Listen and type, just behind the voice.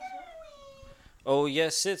Oh,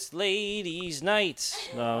 yes, it's ladies' night.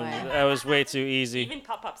 No, that was way too easy. Even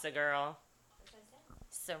Pop-Up's a girl.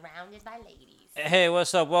 Surrounded by ladies. Hey,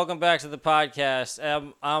 what's up? Welcome back to the podcast.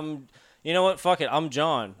 You know what? Fuck it. I'm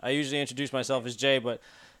John. I usually introduce myself as Jay, but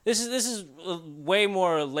this is way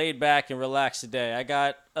more laid back and relaxed today. I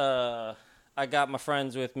got my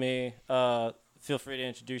friends with me. Feel free to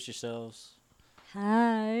introduce yourselves.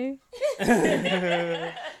 Hi.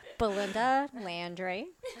 Belinda Landry.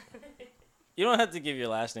 You don't have to give your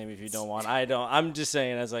last name if you don't want. I don't. I'm just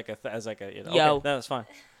saying as like a you know. Yo. Okay, no, that's fine.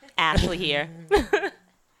 Ashley here.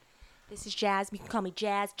 This is Jazz. You can call me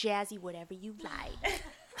Jazz, Jazzy, whatever you like.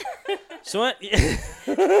 So what?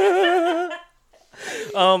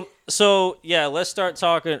 So yeah, let's start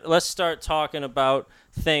talking about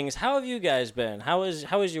things. How have you guys been? How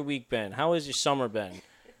has your week been? How has your summer been?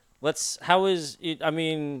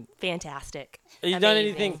 Fantastic. Have you done Amazing.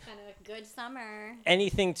 anything? Kind of a good summer.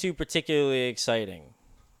 Anything too particularly exciting?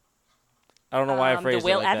 I don't know why I phrased The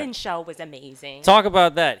Will it like Evans show was amazing. that. Talk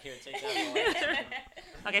about that. Here, take that.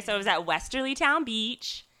 Okay, so it was at Westerly Town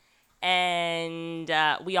Beach, and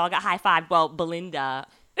we all got high-fived. Well, Belinda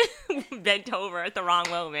bent over at the wrong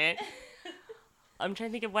moment. I'm trying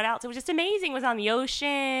to think of what else. It was just amazing. It was on the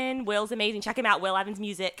ocean. Will's amazing. Check him out, Will Evans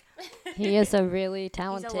Music. He is a really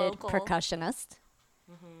talented local. percussionist.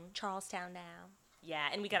 Charlestown now. Yeah,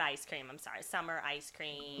 and we got ice cream. I'm sorry. Summer ice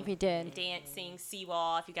cream. We did. Dancing,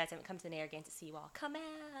 Seawall. If you guys haven't come to the Narragansett Seawall, come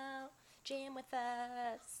out. Jam with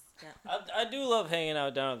us. Yeah. I do love hanging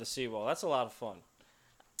out down at the seawall. That's a lot of fun.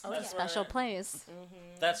 Oh, That's yeah. Special place.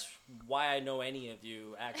 That's why I know any of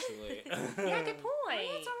you, actually. Yeah, good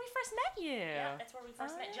point. That's where we first met you. Yeah. That's where we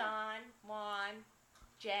first met John, Juan,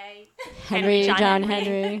 Jay. Henry, John It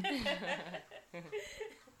Henry.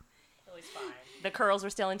 was fine. The curls were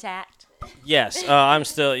still intact. Yes, I'm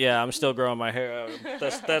still growing my hair out.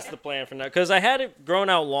 That's the plan for now. Because I had it grown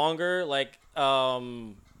out longer, like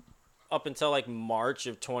up until like March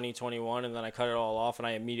of 2021, and then I cut it all off, and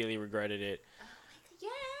I immediately regretted it. Yeah.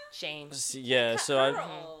 Shame. Yeah, so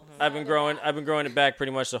I've been growing it back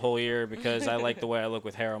pretty much the whole year because I like the way I look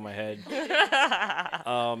with hair on my head.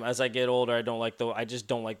 As I get older, I just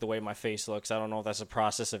don't like the way my face looks. I don't know if that's a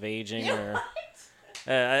process of aging or.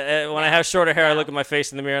 When I have shorter hair, I look at my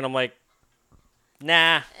face in the mirror and I'm like,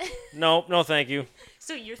 nah, no, thank you.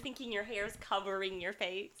 So you're thinking your hair's covering your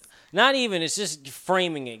face? Not even. It's just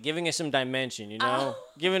framing it, giving it some dimension. You know,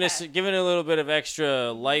 giving it a little bit of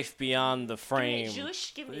extra life beyond the frame.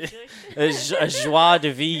 Give me zhuzh. A joie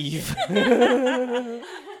de vivre. I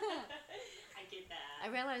get that. I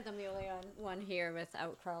realize I'm the only one here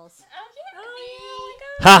without curls. Oh,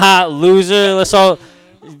 Haha, loser. Let's all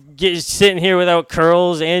get sitting here without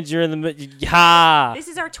curls, and you're in the ha. This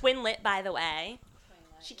is our twinlet, by the way.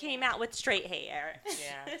 She came out with straight hair.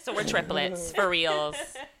 Yeah. So we're triplets, for reals.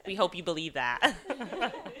 We hope you believe that.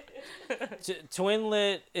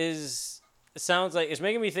 Twinlet sounds like it's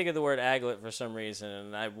making me think of the word aglet for some reason,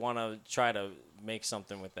 and I want to try to make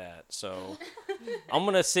something with that. So I'm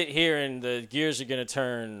gonna sit here, and the gears are gonna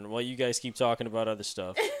turn while you guys keep talking about other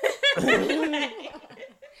stuff.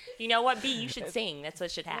 You know what, B? You should sing. That's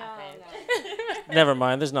what should happen. Never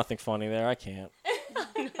mind. There's nothing funny there. I can't.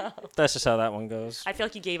 No. That's just how that one goes. I feel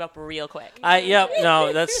like you gave up real quick. No. I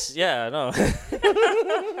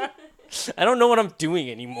don't know what I'm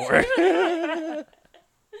doing anymore. It's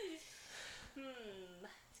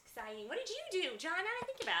exciting. What did you do, John? Now I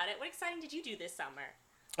think about it. What exciting did you do this summer?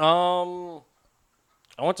 I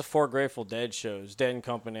went to 4 Grateful Dead shows, Dead and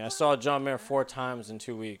Company. I saw John Mayer 4 times in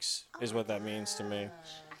 2 weeks, is what that means to me.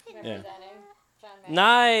 Yeah.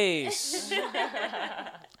 Nice.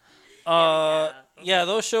 Yeah,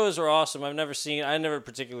 those shows were awesome. I never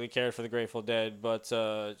particularly cared for the Grateful Dead, but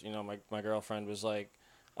my girlfriend was like,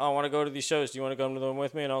 "Oh, I want to go to these shows. Do you want to go to them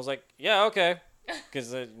with me?" And I was like, "Yeah, okay,"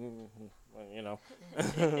 because Well,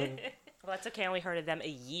 that's okay. I only heard of them a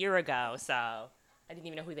year ago, so I didn't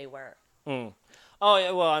even know who they were. Oh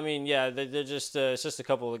yeah, well, I mean, yeah, they're just it's just a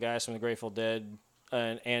couple of the guys from the Grateful Dead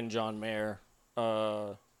and John Mayer,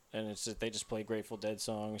 and they just play Grateful Dead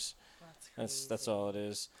songs. That's all it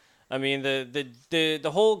is. I mean, the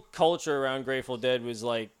whole culture around Grateful Dead was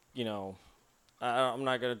like, I'm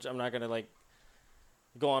not gonna like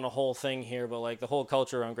go on a whole thing here, but like the whole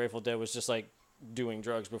culture around Grateful Dead was just like doing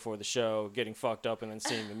drugs before the show, getting fucked up, and then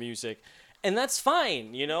seeing the music, and that's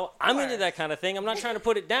fine. I'm into that kind of thing. I'm not trying to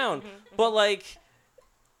put it down, but like,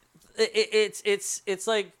 it's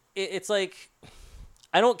like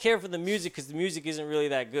I don't care for the music because the music isn't really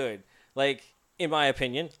that good. Like, in my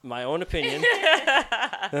opinion, my own opinion.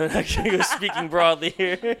 I'm actually speaking broadly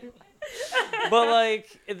here. But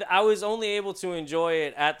like, I was only able to enjoy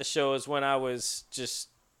it at the shows when I was just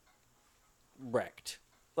wrecked.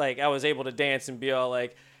 Like, I was able to dance and be all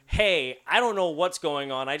like, hey, I don't know what's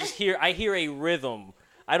going on. I hear a rhythm.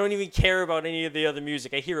 I don't even care about any of the other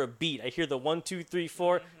music. I hear a beat. I hear the 1, 2, 3,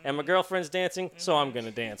 4, and my girlfriend's dancing, so I'm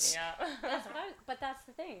gonna dance. Yeah. But that's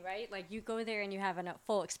the thing, right? Like, you go there and you have a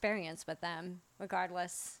full experience with them,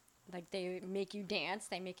 regardless. Like, they make you dance.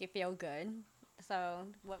 They make you feel good. So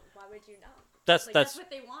why would you not? That's what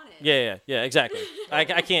they wanted. yeah, exactly. I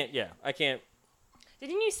can't.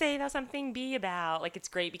 Didn't you say though something B about like it's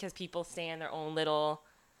great because people stay in their own little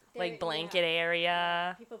like blanket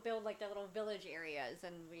area? People build like their little village areas,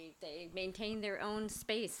 and they maintain their own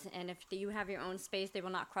space. And if you have your own space, they will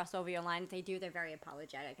not cross over your line. If they do, they're very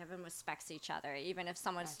apologetic. Everyone respects each other, even if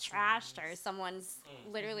someone's trashed or someone's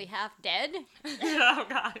literally half dead. Oh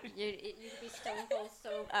God. You can be stone cold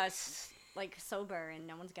sober, and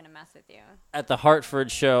no one's gonna mess with you. At the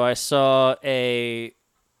Hartford show, I saw a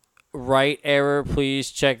right error.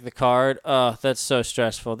 Please check the card. That's so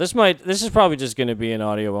stressful. This is probably just gonna be an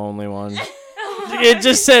audio only one. It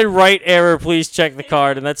just said right error. Please check the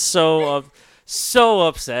card, and that's so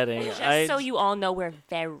upsetting. Just so you all know, we're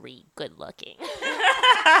very good looking.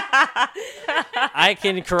 I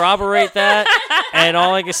can corroborate that, and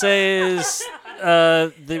all I can say is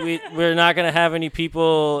we're not going to have any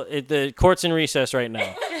people. The court's in recess right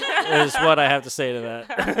now, is what I have to say to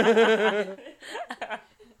that.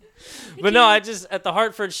 But no, at the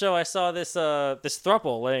Hartford show, I saw this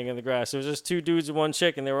throuple laying in the grass. It was just 2 dudes and 1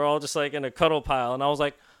 chick, and they were all just like in a cuddle pile, and I was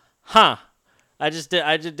like, huh. I just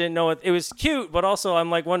didn't know it was cute, but also I'm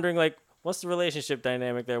like wondering like, what's the relationship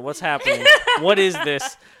dynamic there? What's happening? What is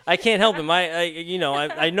this? I can't help him.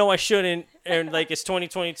 I know I shouldn't. And like, it's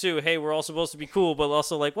 2022. Hey, we're all supposed to be cool, but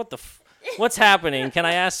also like, what's happening? Can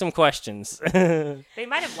I ask some questions? They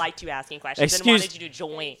might have liked you asking questions and wanted you to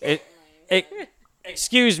join.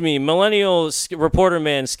 Excuse me, millennial reporter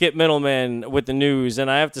man, Skip Middleman with the news,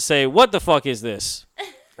 and I have to say, what the fuck is this?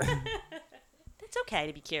 It's okay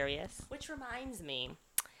to be curious. Which reminds me,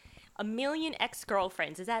 1 million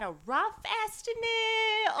ex-girlfriends. Is that a rough estimate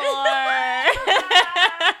or?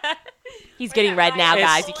 He's getting red now,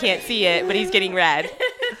 guys. You can't see it, but he's getting red.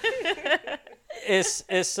 It's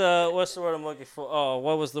what's the word I'm looking for? Oh,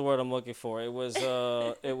 what was the word I'm looking for? It was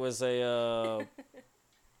a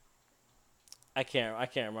I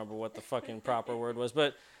can't remember what the fucking proper word was,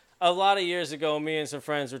 but a lot of years ago, me and some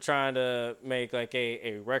friends were trying to make like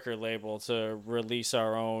a record label to release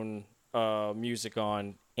our own music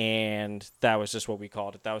on, and that was just what we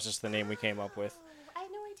called it. That was just the name we came up with. I had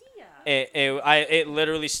no idea. It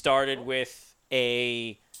literally started with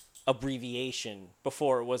a abbreviation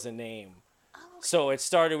before it was a name. Oh, okay. So it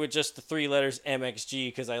started with just the 3 letters MXG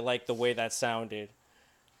because I liked the way that sounded,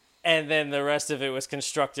 and then the rest of it was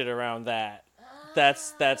constructed around that.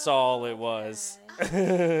 That's all it was.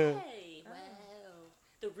 Okay. Wow.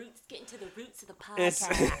 The roots, getting to the roots of the podcast.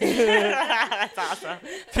 That's awesome.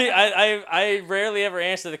 I rarely ever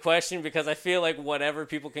answer the question because I feel like whatever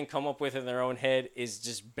people can come up with in their own head is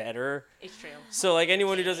just better. It's true. So like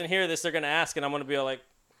anyone who doesn't hear this, they're going to ask, and I'm going to be all like,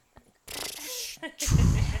 I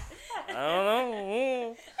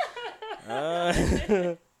don't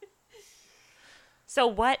know. So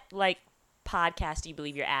what like podcast do you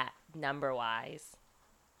believe you're at number wise?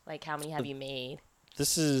 Like how many have you made?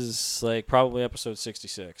 This is like probably episode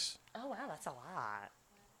 66. Oh wow, that's a lot.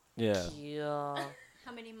 Yeah. Yeah.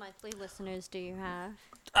 How many monthly listeners do you have?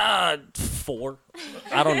 4.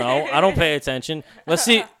 I don't know. I don't pay attention. Let's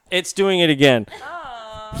see. It's doing it again.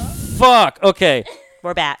 Oh. Fuck. Okay.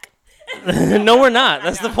 We're back. No, we're not.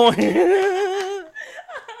 That's the point. I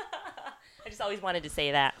just always wanted to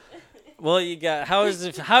say that. Well,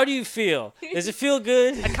 how do you feel? Does it feel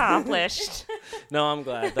good? Accomplished. No, I'm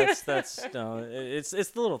glad. It's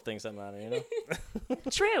the little things that matter, you know?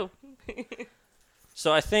 True.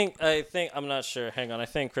 So I think I'm not sure. Hang on. I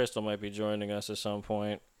think Crystal might be joining us at some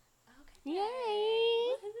point. Okay.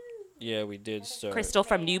 Yay. Yeah, we did start. Crystal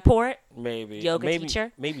from Newport. Maybe. Yoga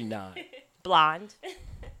teacher. Maybe not. Blonde.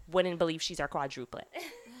 Wouldn't believe she's our quadruplet.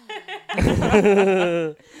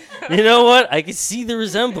 You know what? I can see the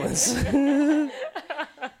resemblance.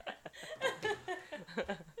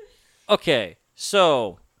 Okay,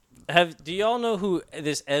 so do y'all know who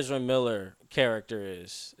this Ezra Miller character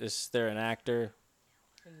is? Is there an actor?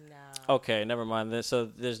 No. Okay, never mind. So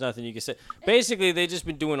there's nothing you can say. Basically, they've just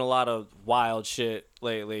been doing a lot of wild shit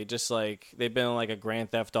lately. Just like they've been like a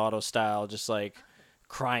Grand Theft Auto style, just like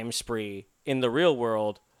crime spree in the real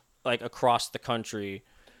world, like across the country.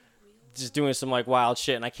 Just doing some like wild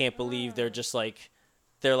shit, and I can't believe they're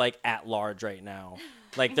like at large right now.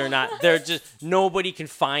 Like they're just nobody can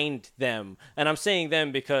find them. And I'm saying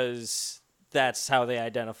them because that's how they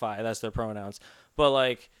identify. That's their pronouns. But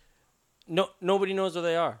like nobody knows where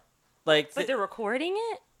they are. Like But they're recording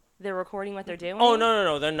it? They're recording what they're doing? Oh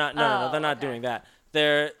no, they're not. No, they're not okay. doing that.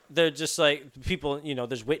 They're just like people.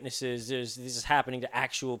 There's witnesses. This is happening to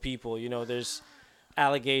actual people. There's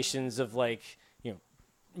allegations of like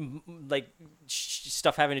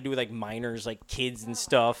stuff having to do with like minors, like kids and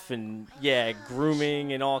stuff, and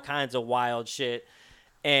grooming and all kinds of wild shit.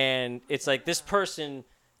 And it's like this person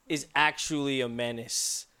is actually a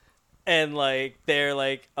menace, and like they're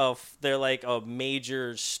like a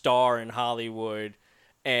major star in Hollywood.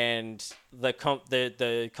 And the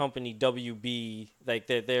company WB, like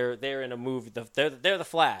they're in a movie. They're the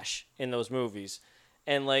Flash in those movies,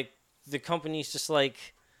 and like the company's just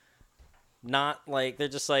like not like they're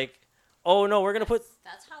just like, oh no, we're gonna put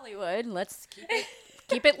That's Hollywood. Let's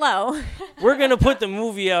keep it low. we're gonna put the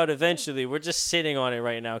movie out eventually. We're just sitting on it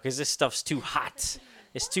right now because this stuff's too hot.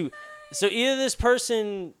 It's too. So either this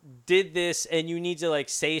person did this and you need to like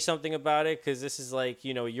say something about it because this is like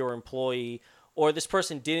your employee. Or this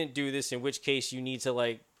person didn't do this, in which case you need to,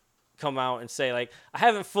 like, come out and say, like, I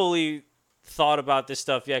haven't fully thought about this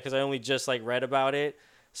stuff yet because I only just, like, read about it.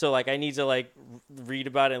 So, like, I need to, like, read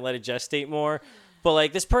about it and let it gestate more. But,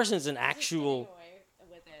 like, this person's an actual...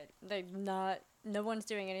 With it. No one's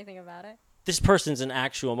doing anything about it. This person's an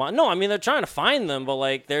actual... No, I mean, they're trying to find them, but,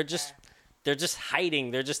 like, they're just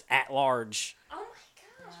hiding. They're just at large. Oh,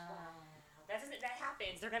 my gosh. Wow. That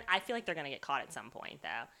happens. I feel like they're going to get caught at some point,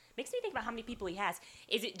 though. Makes me think about how many people he has.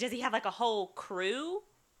 Does he have like a whole crew?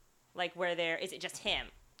 Like is it just him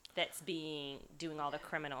that's doing all the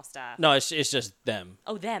criminal stuff? No, it's just them.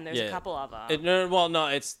 Oh, them. There's a couple of them. No,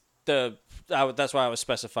 it's that's why I was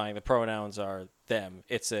specifying the pronouns are them.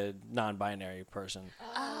 It's a non-binary person.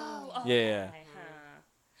 Oh, yeah. Okay,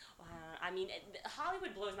 huh. I mean,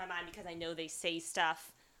 Hollywood blows my mind because I know they say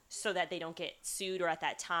stuff so that they don't get sued, or at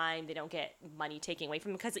that time they don't get money taken away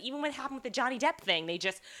from them. Because even what happened with the Johnny Depp thing, they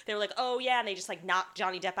were like, oh yeah, and they just like knocked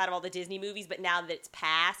Johnny Depp out of all the Disney movies. But now that it's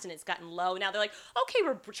passed and it's gotten low, now they're like, okay,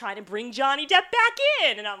 we're trying to bring Johnny Depp back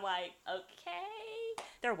in, and I'm like, okay,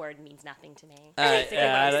 their word means nothing to me. It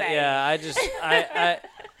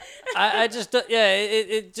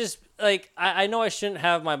just like I know I shouldn't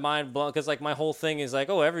have my mind blown because like my whole thing is like,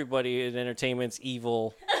 oh, everybody in entertainment's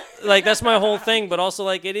evil. Like that's my whole thing, but also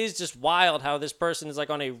like it is just wild how this person is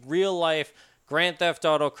like on a real life Grand Theft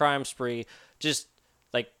Auto crime spree, just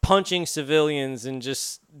like punching civilians and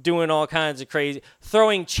just doing all kinds of crazy,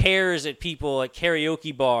 throwing chairs at people at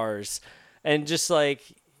karaoke bars, and just like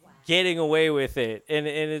getting away with it. And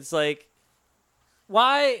it's like,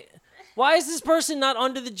 why is this person not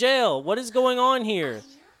under the jail? What is going on here? It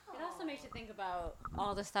also makes you think about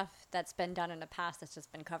all the stuff that's been done in the past that's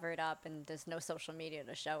just been covered up, and there's no social media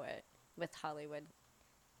to show it with Hollywood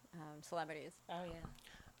celebrities. Oh yeah.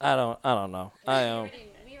 I don't know. We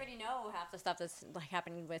already know half the stuff that's like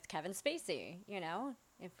happening with Kevin Spacey.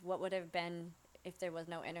 What would have been if there was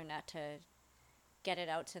no internet to get it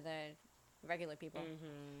out to the regular people. Mm-hmm.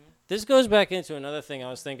 This goes back into another thing I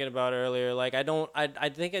was thinking about earlier. Like I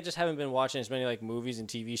think I just haven't been watching as many like movies and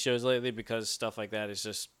TV shows lately because stuff like that is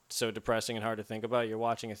just so depressing and hard to think about. You're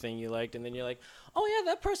watching a thing you liked and then you're like, oh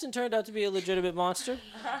yeah, that person turned out to be a legitimate monster.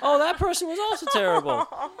 Oh, that person was also terrible.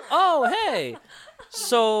 Oh, hey.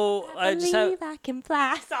 So I just have... I can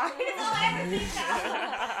fly. Sorry, that's all I ever think of.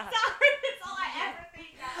 Sorry, that's all I ever think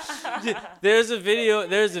of.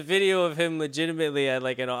 There's a video of him legitimately at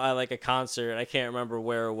like a concert. I can't remember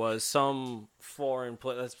where it was. Some foreign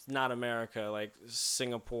place. That's not America, like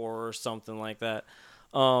Singapore or something like that.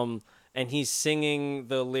 And he's singing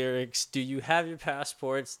the lyrics, "Do you have your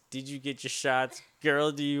passports? Did you get your shots?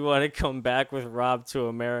 Girl, do you want to come back with Rob to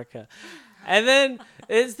America?" And then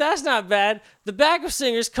that's not bad. The backup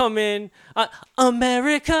singers come in,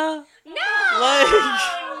 America. No.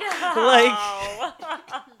 Like,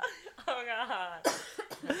 oh God.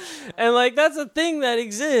 And like that's a thing that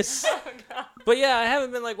exists. Oh God. But yeah, I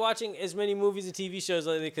haven't been like watching as many movies and TV shows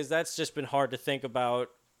lately because that's just been hard to think about.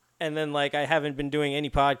 And then like I haven't been doing any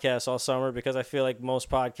podcasts all summer because I feel like most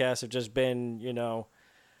podcasts have just been,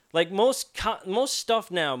 like most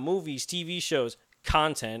stuff now, movies, TV shows,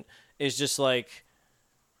 content is just like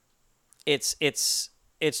it's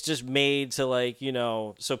just made to like,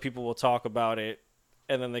 so people will talk about it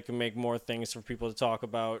and then they can make more things for people to talk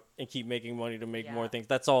about and keep making money to make more things.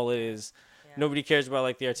 That's all it is. Yeah. Nobody cares about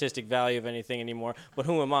like the artistic value of anything anymore. But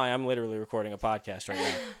who am I? I'm literally recording a podcast right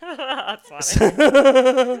now. That's funny.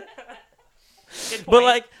 Good point. But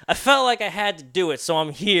like I felt like I had to do it, so I'm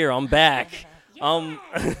here. I'm back.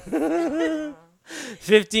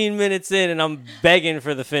 15 minutes in, and I'm begging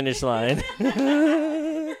for the finish line.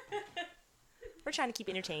 We're trying to keep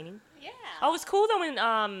entertaining. Yeah. Oh, it's cool though when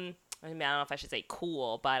I mean, I don't know if I should say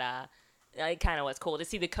cool, but it kind of was cool to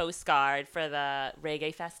see the Coast Guard for the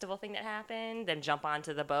reggae festival thing that happened, then jump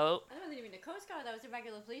onto the boat. I wasn't even a Coast Guard. That was a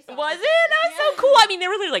regular police officer. Was it? That was so cool. I mean, they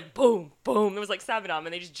were literally like boom, boom. There was like 7 of them,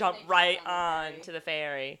 and they just jumped right on to the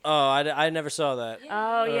ferry. Oh, I never saw that.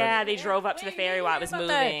 Oh yeah, they drove up to the ferry while it was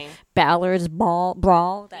moving. Ballard's brawl.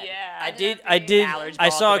 Yeah, I did. Ballard's I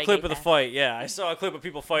Ball saw at a the clip reggae of the fest. fight. Yeah, I saw a clip of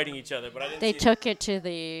people fighting each other, but I didn't. They see took it to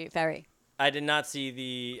the ferry. I did not see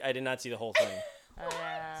the whole thing. Oh,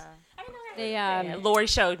 yeah. They Yeah, Lori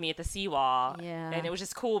showed me at the seawall, Yeah. and it was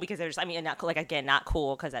just cool because there's, I mean, not like again, not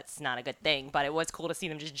cool because that's not a good thing, but it was cool to see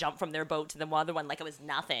them just jump from their boat to the other one like it was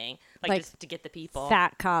nothing, like just to get the people.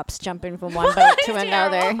 fat cops jumping from one boat to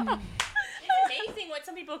another. It's amazing what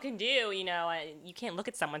some people can do. You know, you can't look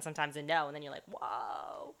at someone sometimes and know, and then you're like,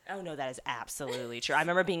 whoa. Oh no, that is absolutely true. I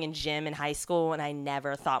remember being in gym in high school, and I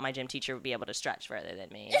never thought my gym teacher would be able to stretch further than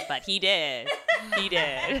me, but he did. He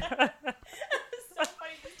did.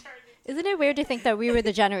 Isn't it weird to think that we were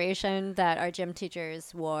the generation that our gym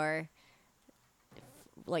teachers wore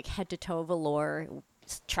like head to toe velour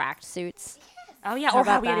track suits? Oh yeah, How or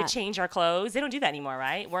how about we had that? to change our clothes. They don't do that anymore,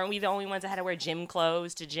 right? Weren't we the only ones that had to wear gym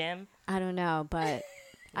clothes to gym? I don't know, but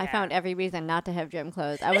I Yeah. found every reason not to have gym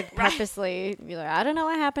clothes. I would purposely be like, I don't know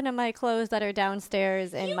what happened to my clothes that are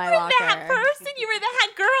downstairs in my locker. That person, you were that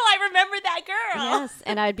girl. I remember that girl. Yes,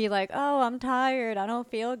 and I'd be like, "Oh, I'm tired. I don't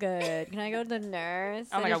feel good. Can I go to the nurse?"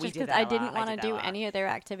 Oh my And God, it's we just did 'cause that I a didn't lot. I want to did that a do lot. any of their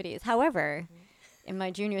activities. However, in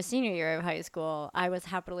my senior year of high school, I was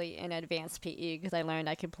happily in advanced PE because I learned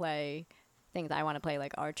I could play things I want to play,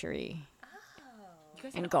 like archery. You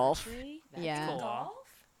guys And had golf. archery? That's Yeah. cool.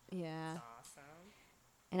 Yeah. Awesome.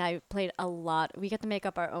 And I played a lot. We get to make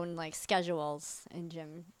up our own like schedules in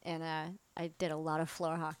gym, and I did a lot of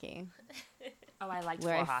floor hockey. Oh, I liked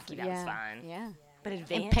where floor f- hockey. That was fun. Yeah. But And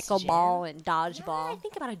advanced pickleball gym? and Now that I dodgeball.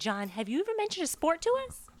 think about it, John, have you ever mentioned a sport to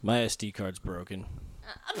us? My SD card's broken.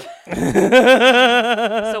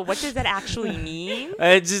 So what does that actually mean?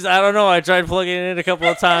 I don't know. I tried plugging it in a couple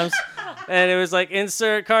of times, and it was like,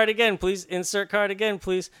 insert card again, please. Insert card again,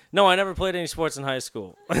 please. No, I never played any sports in high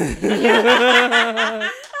school.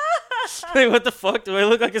 Like, what the fuck? Do I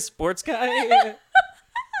look like a sports guy?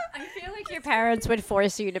 I feel like your parents would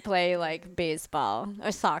force you to play like baseball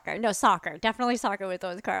or soccer. No, soccer. Definitely soccer with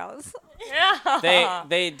those girls.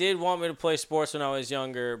 They did want me to play sports when I was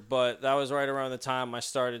younger, but that was right around the time I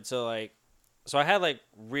started to like. So I had like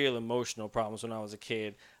real emotional problems when I was a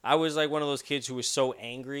kid. I was like one of those kids who was so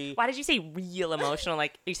angry. Why did you say real emotional?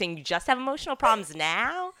 Like, are you saying you just have emotional problems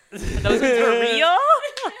now? But those ones were real?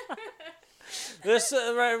 This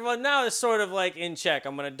right, well, now it's sort of like in check.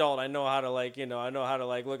 I'm an adult. I know how to like, I know how to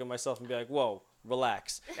like look at myself and be like, whoa,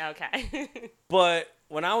 relax. Okay. But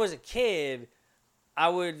when I was a kid, I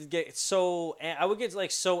would get so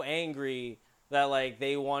angry that like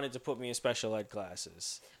they wanted to put me in special ed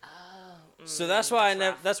classes. So that's why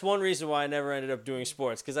that's one reason why I never ended up doing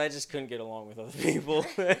sports, because I just couldn't get along with other people.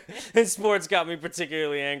 And sports got me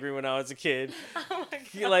particularly angry when I was a kid. Oh my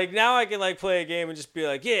God. Like now I can like play a game and just be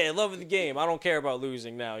like, yeah, I love the game. I don't care about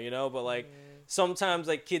losing now, But like sometimes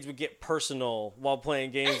like kids would get personal while playing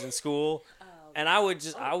games in school, and I would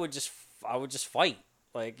just fight.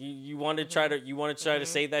 Like you want to try to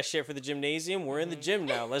save that shit for the gymnasium? We're in the gym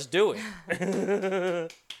now. Let's do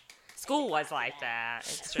it. School was like that.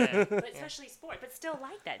 It's true. But especially sport. But still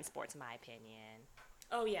like that in sports, in my opinion.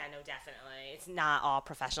 Oh, yeah, no, definitely. It's not all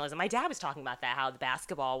professionalism. My dad was talking about that, how the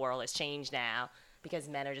basketball world has changed now because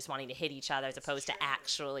men are just wanting to hit each other as opposed to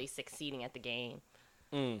actually succeeding at the game.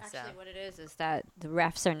 Actually, what it is that the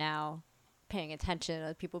refs are now paying attention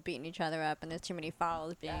to people beating each other up, and there's too many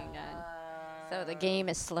fouls being done. So the game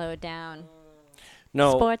is slowed down.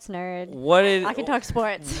 No, Sports nerd. I can talk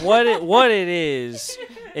sports. What it is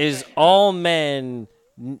all men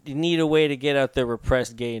need a way to get out their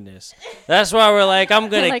repressed gayness. That's why we're like, I'm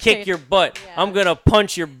gonna Like kick it. your butt. Yeah. I'm gonna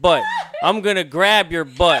punch your butt. I'm gonna grab your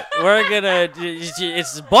butt.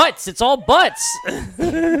 It's butts. It's all butts.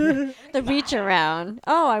 The reach around.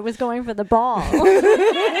 Oh, I was going for the ball.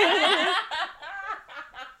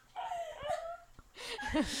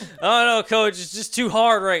 Oh no, coach, it's just too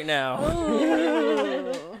hard right now.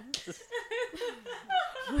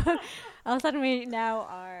 All of a sudden, we now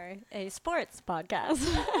are a sports podcast.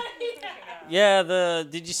 Yeah,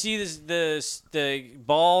 did you see the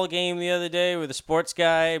ball game the other day where the sports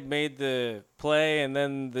guy made the play and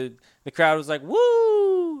then the crowd was like,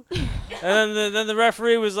 woo! And then the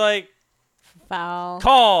referee was like, Foul.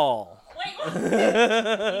 call. Wait, what? You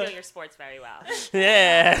know your sports very well.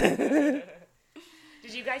 Yeah.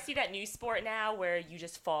 Did you guys see that new sport now where you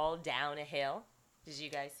just fall down a hill? Did you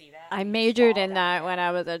guys see that? I majored in that when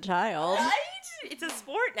I was a child. Right? It's a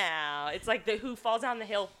sport now. It's like the who falls down the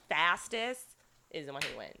hill fastest is the one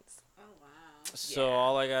who wins. Oh wow. So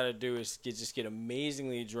all I gotta do is just get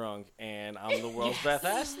amazingly drunk, and I'm the world's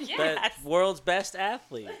Yes. world's best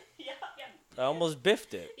athlete. Yeah. I almost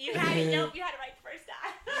biffed it. You had it. Nope, you had it right the first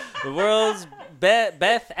time. The world's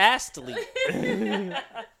Beth athlete.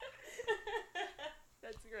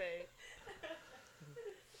 That's great.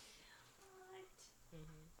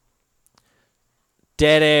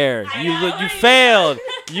 Dead air. You failed.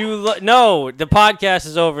 No. The podcast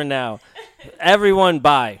is over now. Everyone,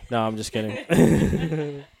 bye. No, I'm just kidding.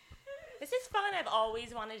 This is fun. I've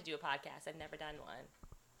always wanted to do a podcast. I've never done one.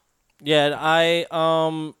 Yeah,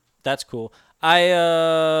 that's cool.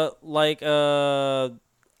 I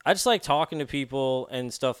just like talking to people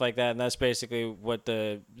and stuff like that, and that's basically what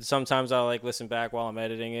sometimes I like listen back while I'm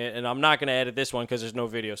editing it, and I'm not going to edit this one because there's no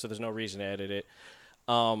video, so there's no reason to edit it.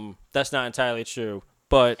 That's not entirely true,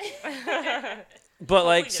 but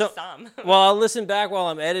like some. well, I'll listen back while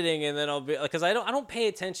I'm editing, and then I'll be because I don't pay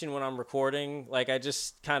attention when I'm recording. Like I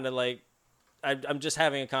just kind of like I'm just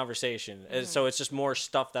having a conversation, so it's just more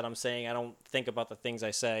stuff that I'm saying. I don't think about the things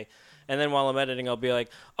I say, and then while I'm editing, I'll be like,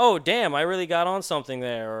 "Oh, damn, I really got on something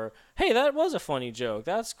there," or "Hey, that was a funny joke.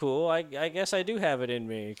 That's cool. I guess I do have it in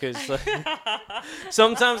me." Because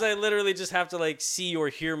sometimes I literally just have to like see or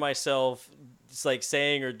hear myself just like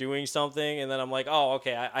saying or doing something, and then I'm like, "Oh,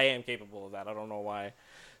 okay, I am capable of that. I don't know why."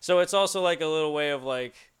 So it's also like a little way of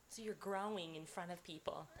like. So you're growing in front of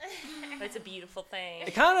people. It's a beautiful thing.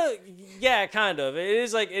 Kind of. It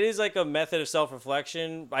is like a method of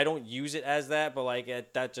self-reflection. I don't use it as that, but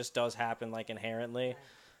like that just does happen like inherently.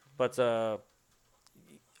 But I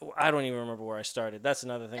don't even remember where I started. That's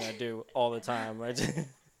another thing I do all the time.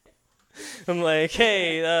 I'm like,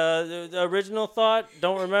 hey, the original thought,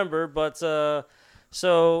 don't remember, but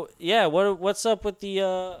so yeah, what's up with the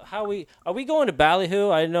are we going to Ballyhoo?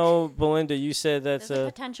 I know, Belinda, you said that's There's a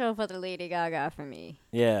potential for the Lady Gaga for me.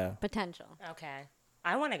 Yeah. Potential. Okay.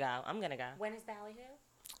 I want to go. I'm going to go. When is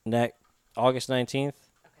Ballyhoo? August 19th.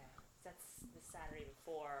 Okay. That's the Saturday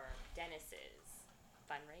before Dennis's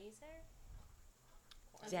fundraiser.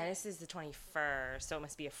 Okay. Dennis is the 21st, so it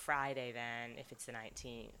must be a Friday then if it's the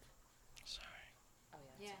 19th. Sorry. Oh,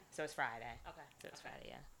 yeah. So it's Friday. Okay. So it's Friday,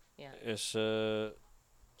 yeah. Yeah. It's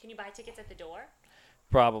Can you buy tickets at the door?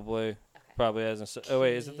 probably Okay. probably hasn't. Oh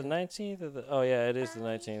wait, is it the 19th? Oh yeah, it is the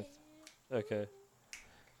 19th. Okay.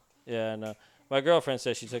 Yeah, no. My girlfriend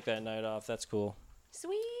said she took that night off. That's cool.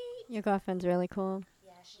 Sweet. Your girlfriend's really cool.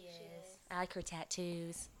 Yeah, she is. I like her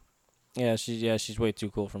tattoos. Yeah, she's way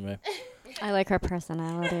too cool for me. I like her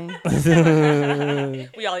personality.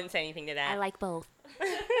 We all didn't say anything to that. I like both.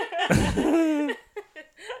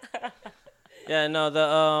 Yeah, no,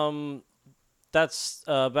 that's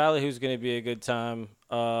Ballyhoo's gonna be a good time.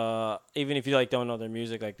 Even if you like don't know their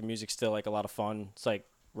music, like the music's still like a lot of fun. It's like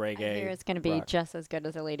reggae. I hear it's gonna be rock. just as good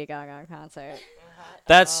as a Lady Gaga concert.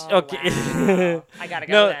 That's okay. Wow. I gotta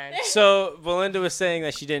go No, then. so Belinda was saying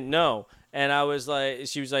that she didn't know, and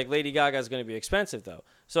she was like, Lady Gaga's gonna be expensive though.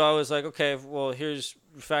 So I was like, okay, well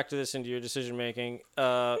factor this into your decision making.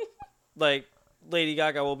 Like Lady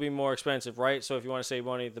Gaga will be more expensive, right? So if you want to save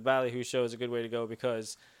money, the Ballyhoo show is a good way to go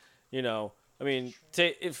because, I mean,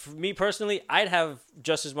 if me personally, I'd have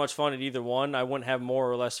just as much fun at either one. I wouldn't have more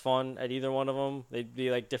or less fun at either one of them. They'd be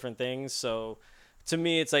like different things. So to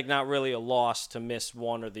me, it's like not really a loss to miss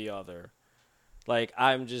one or the other. Like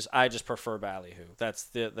I just prefer Ballyhoo. That's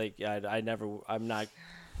I'm not.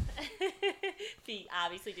 He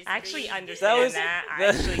obviously disagrees. I actually That understand was- that. I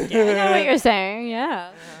that- actually I get know it. what you're saying.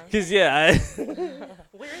 Yeah. Cause yeah,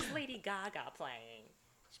 Where is Lady Gaga playing?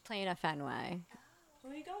 She's playing a Fenway. Who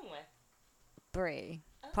are you going with? Brie,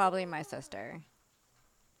 probably my sister.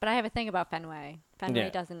 But I have a thing about Fenway. Fenway Yeah.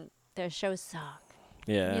 doesn't. Their shows suck.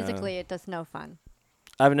 yeah. Musically, it does no fun.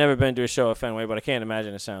 I've never been to a show at Fenway, but I can't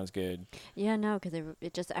imagine it sounds good. Yeah, no, because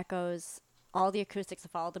it just echoes all the acoustics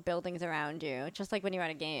of all the buildings around you. It's just like when you're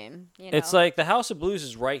at a game. You know? It's like the House of Blues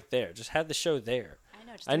is right there. Just have the show there. I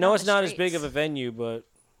know. Just I do it know on it's the not as big streets. of a venue, but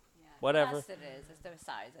whatever. Yes, it is. It's the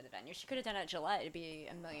size of the venue. She could have done it at Gillette. It'd be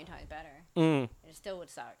a million times better. Mm. It still would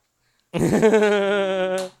suck. I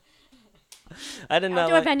did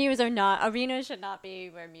not Outdoor like. venues are not. Arenas should not be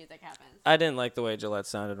where music happens. I didn't like the way Gillette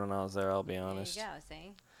sounded when I was there. I'll be honest. There you go.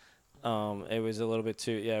 See. It was a little bit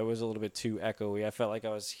too. Yeah, it was a little bit too echoey. I felt like I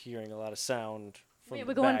was hearing a lot of sound. From Wait, the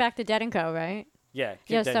we're going back to Dead & Co, right? Yeah.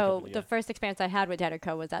 Yeah, Dead so Company, the first experience I had with Dead &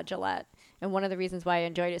 Co. was at Gillette. And one of the reasons why I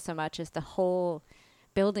enjoyed it so much is the whole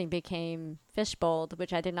building became fishbowled,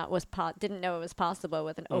 which I didn't know it was possible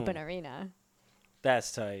with an open arena.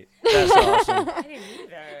 That's tight. That's awesome. I didn't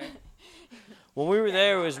either. When we were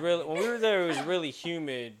there, it was really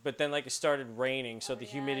humid, but then like it started raining, so the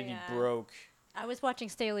humidity broke. I was watching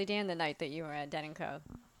Staley Dan the night that you were at Dead & Co.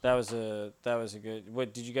 That was a good.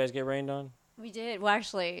 What did you guys get rained on? We did. Well,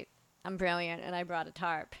 actually, I'm brilliant, and I brought a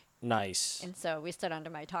tarp. Nice. And so we stood under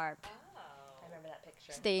my tarp. I remember that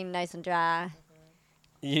picture. Staying nice and dry.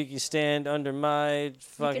 You can stand under my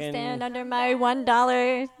fucking. You can stand under my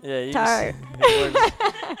 $1 you tarp.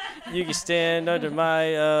 You can stand under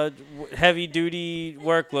my heavy duty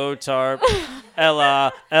workload tarp.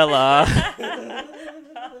 Ella.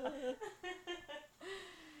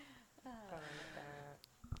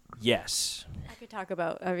 Yes. I could talk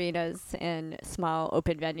about arenas and small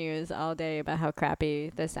open venues all day about how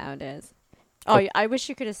crappy the sound is. Oh, I wish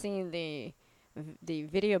you could have seen the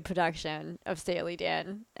video production of Staley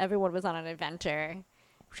Dan. Everyone was on an adventure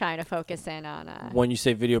trying to focus in on When you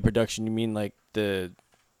say video production, you mean like the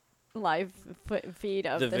live feed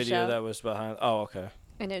of the video show. that was behind. Oh, okay.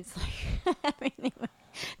 And it's like, I mean,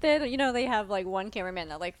 they have like one cameraman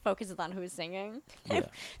that like focuses on who's singing. Yeah.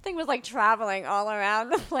 Thing was like traveling all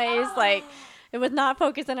around the place, like it was not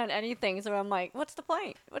focusing on anything. So I'm like, what's the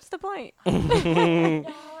point? What's the point? No, it's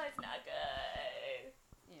not good.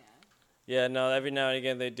 Yeah, no, every now and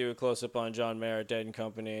again they do a close-up on John Mayer at Dead &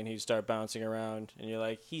 Company, and he'd start bouncing around, and you're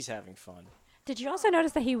like, he's having fun. Did you also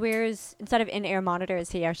notice that he wears, instead of in-ear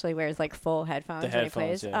monitors, he actually wears like full headphones The when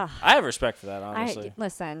headphones, he plays? yeah. Ugh. I have respect for that, honestly.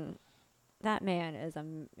 Listen, that man is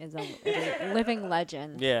a living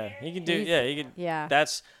legend. Yeah, he can do, he can, Yeah.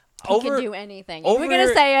 that's, He can do anything. You over- were going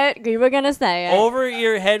to say it. You were going to say it.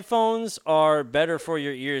 over-ear headphones are better for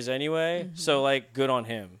your ears anyway, so, like, good on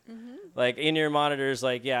him. Like, in-ear monitors,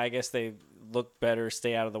 like, yeah, I guess they look better,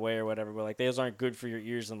 stay out of the way or whatever, but, like, those aren't good for your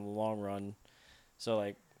ears in the long run. So,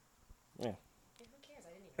 like, yeah. Who cares?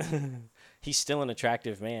 I didn't even He's still an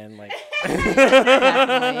attractive man, like,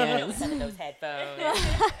 Definitely is. Some of those headphones.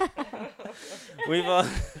 we've,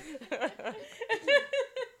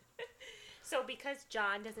 So because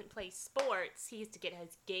John doesn't play sports, he has to get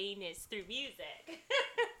his gayness through music.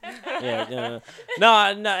 yeah,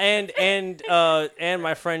 no, and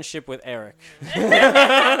my friendship with Eric.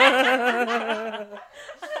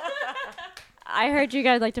 I heard you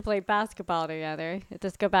guys like to play basketball together.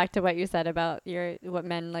 Just go back to what you said about what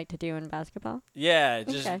men like to do in basketball. Yeah,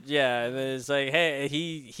 just Okay. yeah, and it's like, hey,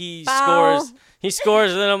 he Foul.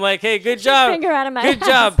 scores, and then I'm like, hey, good job, Finger out of my good ass.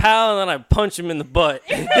 job, pal, and then I punch him in the butt.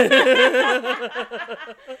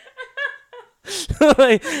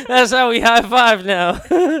 Like, that's how we high five now.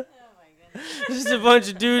 Just a bunch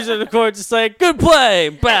of dudes on the court, just like, good play,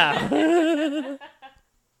 bow.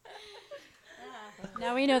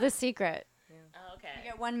 Now we know the secret. Oh, okay. We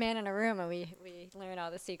get one man in a room and we learn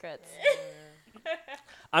all the secrets.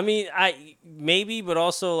 I mean, maybe, but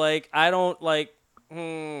also like I don't like.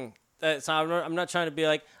 That's I'm not trying to be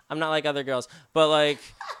like I'm not like other girls, but like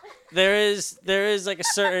there is like a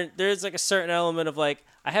certain element of like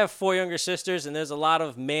I have 4 younger sisters, and there's a lot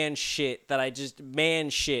of man shit that I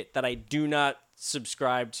do not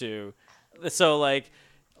subscribe to. So like.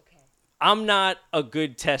 I'm not a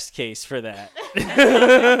good test case for that.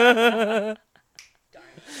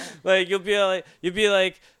 Like you'll be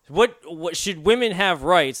like, what should women have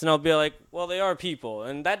rights? And I'll be like, well, they are people,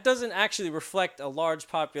 and that doesn't actually reflect a large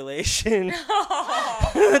population.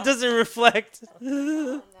 It doesn't reflect.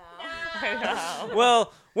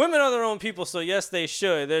 Well, women are their own people, so yes, they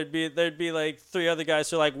should. There'd be like 3 other guys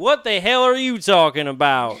who are like, what the hell are you talking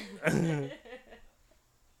about?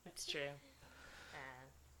 It's true.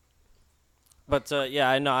 But yeah,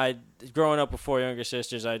 I know. Growing up with 4 younger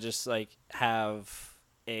sisters, I just like have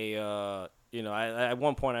a I at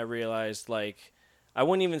one point I realized like I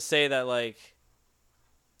wouldn't even say that like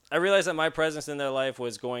I realized that my presence in their life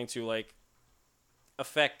was going to like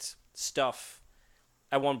affect stuff.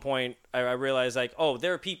 At one point, I realized like, oh,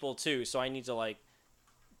 they're people too, so I need to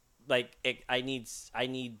I need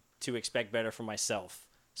to expect better for myself.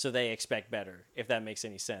 So they expect better, if that makes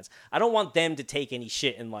any sense. I don't want them to take any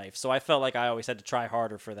shit in life, so I felt like I always had to try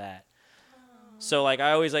harder for that. So like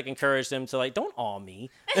I always like encouraged them to like don't awe me.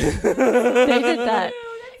 They did that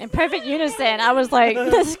in perfect unison. I was like,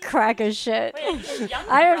 this crack of shit. Wait, you're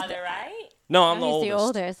younger I have- brother, right? No, I'm the He's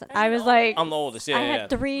oldest. the oldest. I was like, I'm the oldest. Yeah, I yeah. had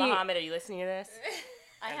 3. Muhammad, are you listening to this?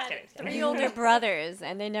 I I'm had kidding. 3 older brothers,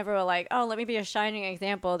 and they never were like, "Oh, let me be a shining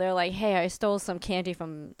example." They're like, "Hey, I stole some candy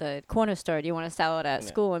from the corner store. Do you want to sell it at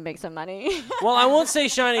school and make some money?" Well, I won't say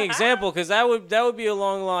shining example because that would be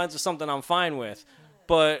along the lines of something I'm fine with,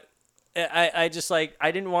 but I just like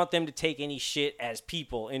I didn't want them to take any shit as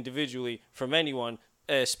people individually from anyone,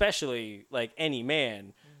 especially like any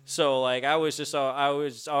man. So like I always tried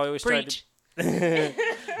to. Preach.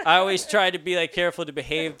 I always tried to be like careful to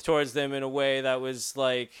behave towards them in a way that was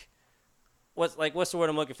like, what's the word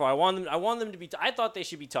I'm looking for? I want them to be. I thought they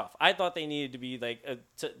should be tough. I thought they needed to be like,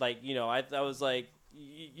 I was like,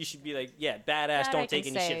 you should be like, yeah, badass. That I Don't take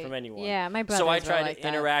can any shit say. from anyone. Yeah, my brothers So I were tried like to that.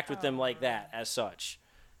 interact with them like that as such.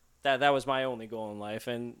 That was my only goal in life,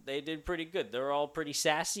 and they did pretty good. They're all pretty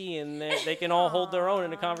sassy, and they can all hold their own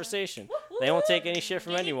in a conversation. They don't take any shit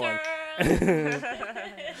from anyone.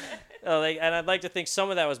 And I'd like to think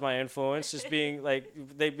some of that was my influence, just being like,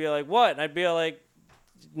 they'd be like, "What?" And I'd be like,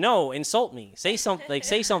 "No, insult me. Say something. Like,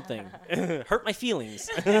 say something. Hurt my feelings."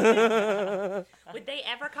 Would they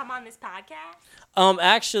ever come on this podcast?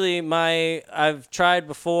 Actually, I've tried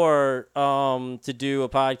before to do a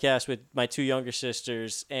podcast with my 2 younger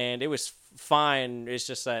sisters, and it was fine. It's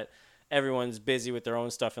just that everyone's busy with their own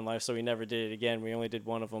stuff in life, so we never did it again. We only did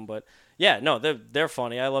one of them, but yeah, no, they're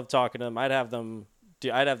funny. I love talking to them. I'd have them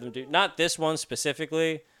do not this one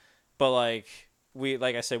specifically, but like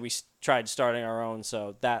I said, we tried starting our own,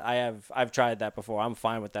 so that I've tried that before. I'm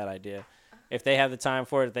fine with that idea. If they have the time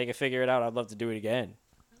for it, if they can figure it out, I'd love to do it again.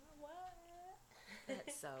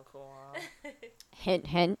 That's so cool. Hint,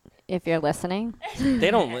 hint. If you're listening, They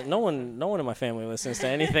don't. No one in my family listens to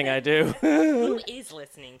anything I do. Who is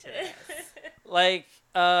listening to this? Like,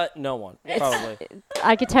 no one probably.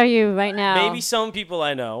 I could tell you right now. Maybe some people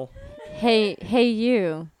I know. Hey,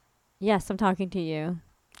 you. Yes, I'm talking to you,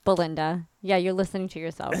 Belinda. Yeah, you're listening to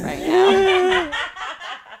yourself right now.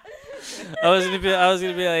 I was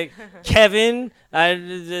gonna be like, Kevin. I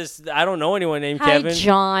don't know anyone named Hi, Kevin.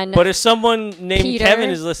 John. But if someone named Peter. Kevin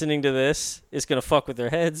is listening to this, it's gonna fuck with their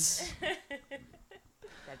heads.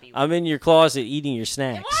 That'd be I'm in your closet eating your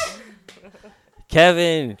snacks.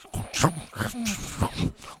 Kevin.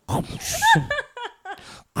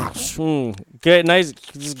 Good, nice,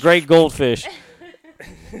 great goldfish.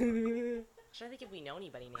 I'm trying to think if we know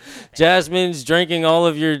anybody named Kevin. Jasmine's drinking all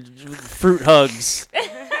of your fruit hugs.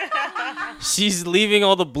 She's leaving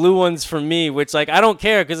all the blue ones for me, which, like, I don't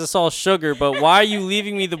care because it's all sugar, but why are you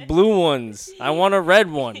leaving me the blue ones? I want a red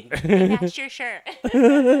one. That's your shirt.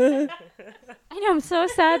 I know, I'm so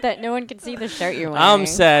sad that no one can see the shirt you're wearing. I'm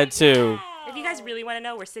sad, too. If you guys really want to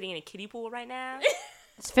know, we're sitting in a kiddie pool right now.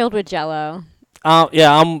 It's filled with Jello.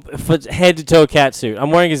 Yeah, I'm head to toe cat suit. I'm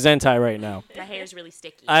wearing a Zentai right now. My hair's really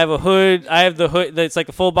sticky. I have a hood. I have the hood. It's like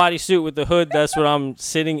a full body suit with the hood. That's what I'm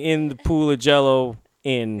sitting in the pool of Jello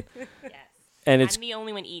in. Yes. And it's I'm the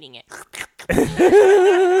only one eating it.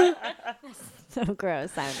 So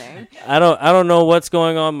gross sounding. I don't know what's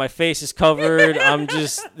going on. My face is covered.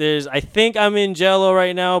 I think I'm in Jello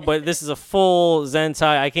right now, but this is a full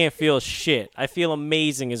Zentai. I can't feel shit. I feel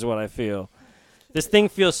amazing is what I feel. This thing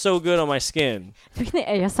feels so good on my skin. Doing the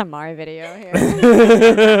ASMR video here.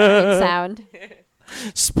 Sound.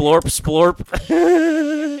 Splorp, splorp.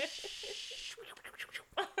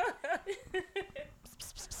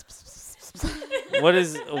 What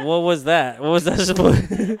was that? What was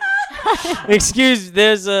that? Excuse,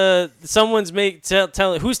 there's someone's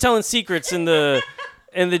who's telling secrets in the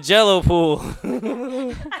Jello pool. I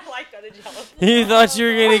like that in Jello. You thought you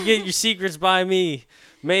were gonna get your secrets by me.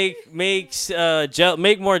 Make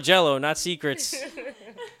more Jello, not secrets.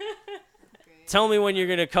 Tell me when you're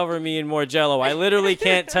gonna cover me in more Jello. I literally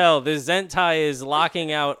can't tell. The Zentai is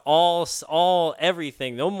locking out all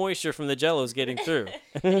everything. No moisture from the Jello is getting through.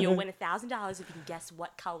 And you'll win $1,000 if you can guess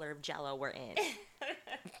what color of Jello we're in.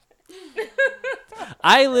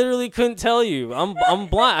 I literally couldn't tell you. I'm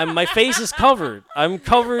blind. My face is covered. I'm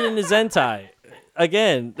covered in the Zentai.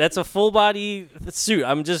 Again, that's a full body suit.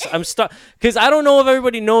 I'm stuck because I don't know if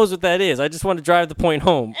everybody knows what that is. I just want to drive the point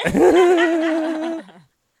home.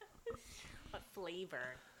 What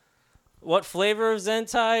flavor? What flavor of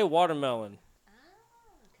Zentai? Watermelon. Oh,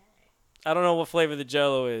 okay. I don't know what flavor the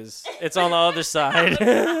Jello is. It's on the other side.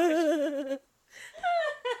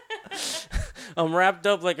 I'm wrapped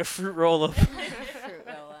up like a fruit roll-up.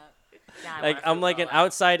 Nah, Like I'm like an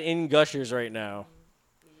outside-in Gushers right now.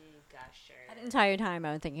 That entire time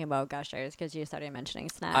I was thinking about Gushers because you started mentioning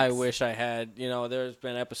snacks. I wish I had. You know, there's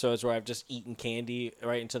been episodes where I've just eaten candy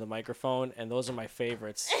right into the microphone, and those are my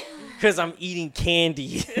favorites because I'm eating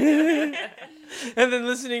candy. And then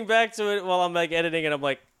listening back to it while I'm like editing it, I'm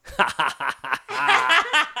like,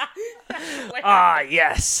 Ah,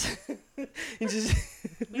 yes. You just-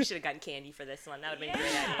 We should have gotten candy for this one. That would have been a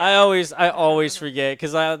great idea. I always forget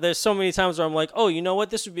because there's so many times where I'm like, oh, you know what?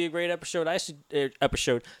 This would be a great episode.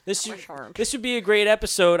 This would be a great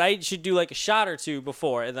episode. I should do like a shot or two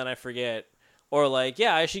before, and then I forget. Or like,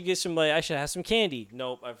 yeah, I should I should have some candy.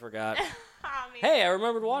 Nope, I forgot. Hey, I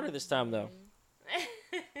remembered water this time though.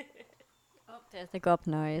 Oh, there's the gulp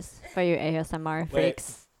noise for you ASMR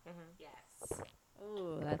freaks. Yes.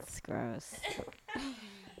 Ooh, that's gross.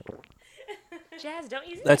 Jazz, don't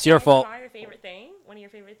you think That's your fault. ASMR your favorite thing? One of your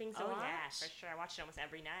favorite things to watch? Yeah, for sure. I watch it almost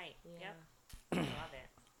every night. Yeah. Yep. Love it.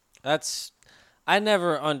 That's I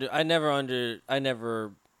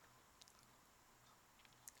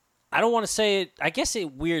don't want to say it. I guess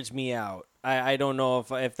it weirds me out. I don't know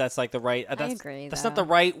if that's like the right. I agree. That's not the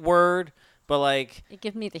right word, but like It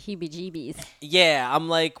gives me the heebie-jeebies. yeah, I'm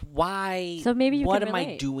like, why? So maybe you what can am I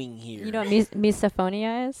relate. doing here? You know what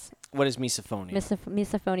misophonia is? What is misophonia?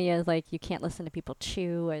 Misophonia is like you can't listen to people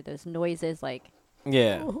chew or there's noises like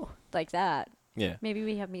yeah, like that. yeah. Maybe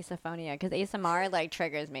we have misophonia because ASMR like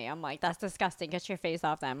triggers me. I'm like, that's disgusting. Get your face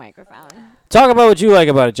off that microphone. Talk about what you like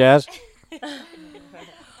about it, Jazz.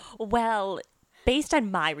 Well, based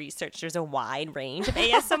on my research, there's a wide range of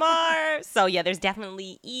ASMR. So yeah, there's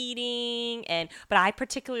definitely eating but I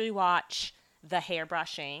particularly watch the hair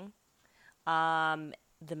brushing,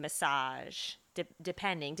 the massage,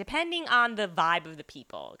 depending on the vibe of the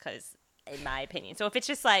people, because in my opinion. So if it's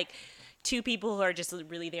just like two people who are just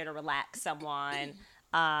really there to relax someone,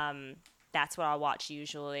 that's what I'll watch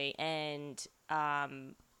usually. And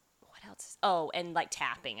what else? Oh, and like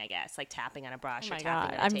tapping, I guess, like tapping on a brush. Oh or my tapping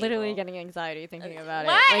god, on a I'm literally table. getting anxiety thinking about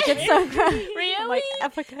What? it. Like it's so gross. Really?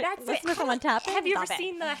 I'm like, listen it. to someone tapping. Have you ever Stop it.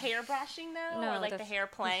 seen the hair brushing though, No, or like the that's- hair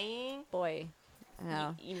playing? Boy,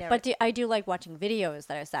 no. You never. But I do like watching videos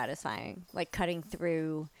that are satisfying, like cutting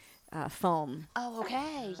through foam Oh,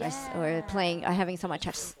 okay. or, or playing, or having someone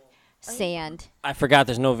touch sand. I forgot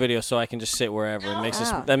there's no video, so I can just sit wherever. It makes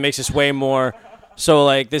Oh. that makes us way more. So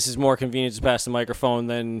like this is more convenient to pass the microphone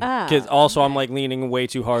than. Ah, Cause also I'm like leaning way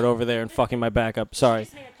too hard over there and fucking my back up. Sorry.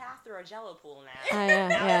 Just made a path through a Jello pool now.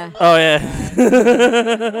 Yeah. Oh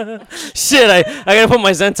yeah. Shit, I gotta put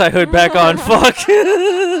my Zentai hood back on. Fuck.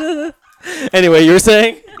 Anyway, you were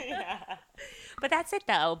saying? But that's it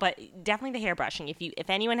though. But definitely the hair brushing. If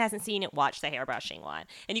anyone hasn't seen it, watch the hair brushing one.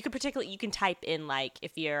 And you can type in like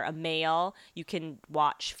if you're a male, you can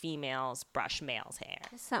watch females brush males' hair.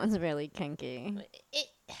 This sounds really kinky.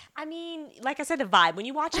 I mean, like I said, the vibe. When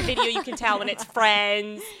you watch a video, you can tell when it's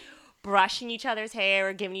friends brushing each other's hair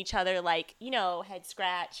or giving each other like head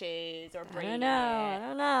scratches or I braiding don't know. I it.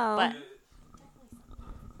 don't know. But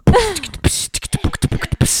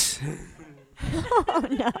oh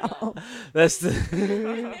no. That's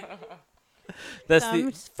the. That's Some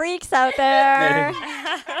the. freaks out there.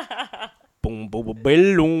 Boom, boom, boom,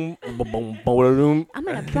 boom, boom, boom, boom. I'm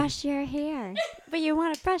gonna brush your hair, but you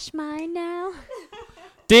want to brush mine now?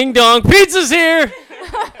 Ding dong, pizza's here.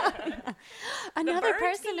 Another bird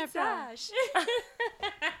person to pizza. brush.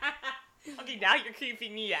 Okay, now you're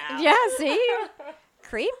creeping me out. Yeah, see?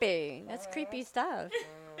 Creepy. That's creepy stuff.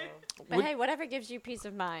 But hey, whatever gives you peace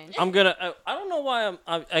of mind. I'm gonna. I don't know why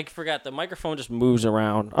I forgot the microphone just moves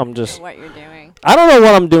around. I'm For just. what you're doing. I don't know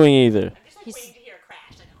what I'm doing either. I'm just like waiting to hear a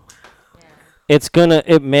crash. Like, It's gonna.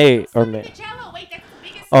 It may or may. the Jello, wait, that's the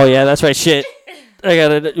biggest. Oh yeah, that's right. Shit. I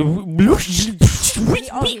got it.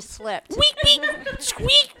 He slipped.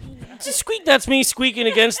 Squeak. Squeak. That's me squeaking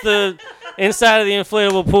against the inside of the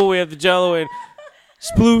inflatable pool. We have the Jello in.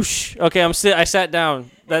 Sploosh. Okay, I sat down.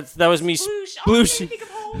 That was me. Sploosh. Oh, you Sploosh. didn't think of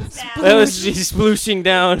holes now. That was me splooshing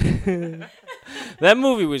down. That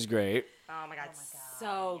movie was great. Oh my god,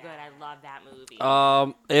 so good. I love that movie.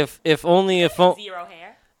 If only Zero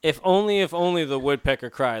hair. if only the woodpecker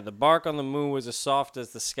cried. The bark on the moon was as soft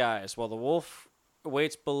as the skies, while the wolf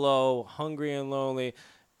waits below, hungry and lonely,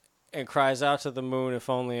 and cries out to the moon, if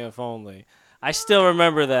only. I still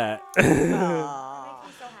remember that.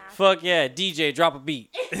 Fuck yeah, DJ, drop a beat.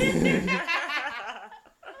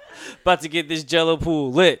 About to get this Jello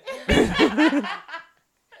pool lit.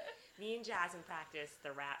 Me and Jasmine practiced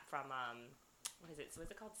the rap from what is it? So what's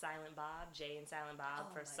it called? Silent Bob, Jay and Silent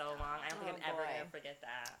Bob for so long. I don't think I'm ever gonna forget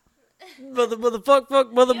that.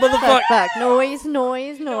 Motherfuck. Fuck. Noise.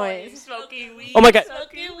 Smoking weed. Oh my God.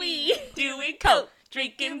 Smoking weed. Doing coke.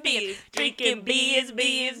 Drinking beers. Drinking beers.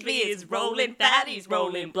 Rolling fatties.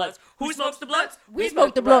 Rolling blunts. Who smokes the blunts? We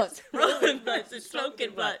smoke the blunts. Rolling blunts and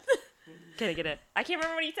smoking blunts. Can I get it? I can't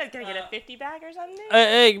remember what he said. Can I get a 50 bag or something?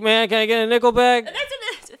 Hey man, can I get a nickel bag?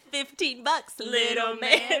 That's $15, little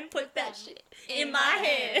man. Put that shit in my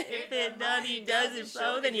hand. If the money doesn't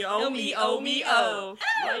flow, then you owe me, oh.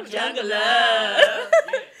 Oh, jungle love.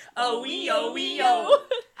 Oh, we, oh.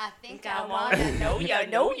 I think I wanna know ya,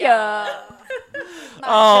 know ya.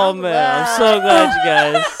 Oh man, I'm so glad you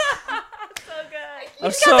guys. So good.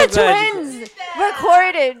 I'm so the glad. twins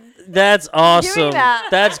recorded. That's awesome. that.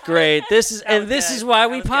 That's great. This is and was this good. is why That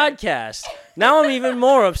we was good. podcast. Now I'm even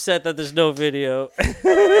more upset that there's no video. They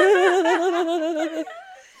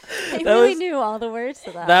That really was- knew all the words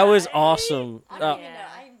to that. That was awesome. I don't even know.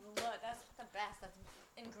 That's the best. That's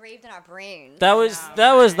engraved in our brains. That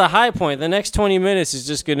was the high point. The next 20 minutes is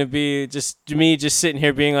just gonna be just me just sitting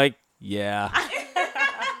here being like, yeah,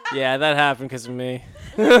 yeah, that happened because of me.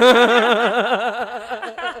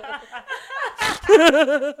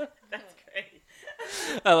 That's great.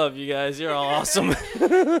 I love you guys. You're all awesome.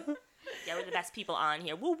 Yeah, we're the best people on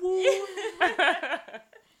here. Woo woo.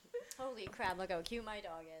 Holy crap! Look how cute my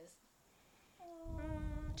dog is.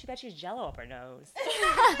 Too bad she's jello up her nose.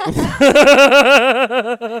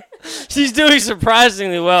 She's doing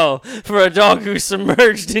surprisingly well for a dog who's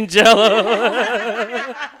submerged in jello.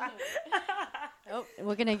 Oh,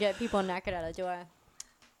 we're gonna get people knackered at the door.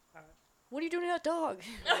 What are you doing to that dog?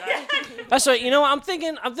 That's right. You know what? I'm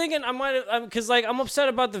thinking I might have, because like I'm upset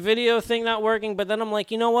about the video thing not working, but then I'm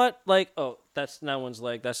like, you know what? Like, oh, that's not one's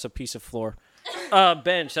leg. That's a piece of floor.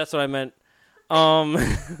 Bench. That's what I meant.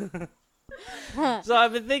 So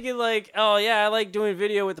I've been thinking like, oh yeah, I like doing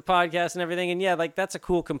video with the podcast and everything, and yeah, like that's a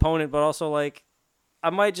cool component, but also like I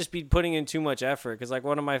might just be putting in too much effort because like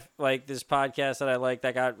one of my like this podcast that I like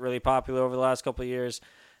that got really popular over the last couple of years,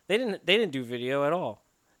 they didn't do video at all.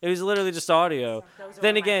 It was literally just audio. Those are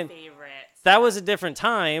Then one of my again, favorites. that was a different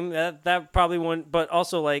time. That probably wouldn't, but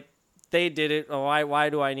also like they did it. Oh, why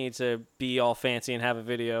do I need to be all fancy and have a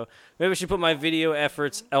video? Maybe I should put my video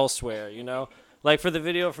efforts elsewhere. You know, like for the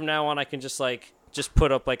video from now on, I can just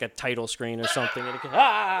put up like a title screen or something. And it can,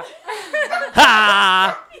 ha!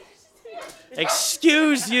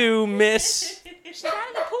 Excuse you, miss. She's out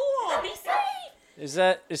of the pool. Be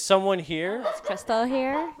safe. Is someone here? Is Crystal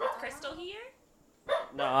here? Crystal here?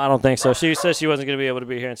 No, I don't think so. She said she wasn't going to be able to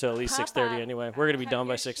be here until at least Papa. 6:30 anyway. We're going to be done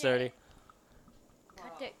by 6:30.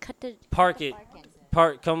 Cut the. Park it.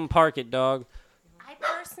 Come park it, dog. I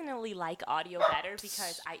personally like audio better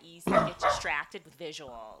because I easily get distracted with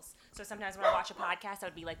visuals. So sometimes when I watch a podcast, I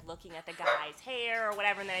would be like looking at the guy's hair or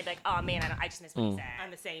whatever, and then I'd be like, oh man, I just missed what he said.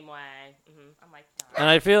 I'm the same way. I'm like, darn. And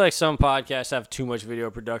I feel like some podcasts have too much video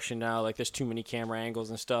production now. Like there's too many camera angles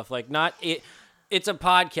and stuff. Like not it. It's a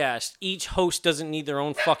podcast. Each host doesn't need their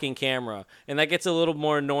own fucking camera. And that gets a little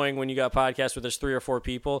more annoying when you got podcasts where there's 3 or 4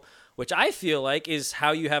 people, which I feel like is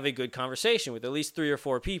how you have a good conversation with at least 3 or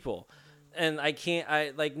 4 people. And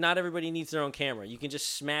not everybody needs their own camera. You can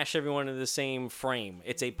just smash everyone into the same frame.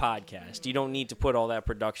 It's a podcast. You don't need to put all that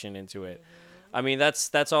production into it. I mean,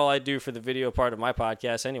 that's all I do for the video part of my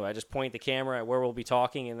podcast anyway. I just point the camera at where we'll be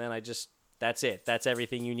talking, and then that's it. That's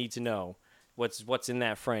everything you need to know. What's in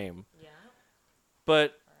that frame. Yeah.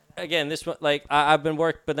 But again, this one, like I've been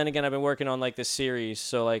working on like this series,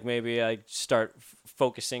 so like maybe I start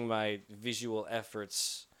focusing my visual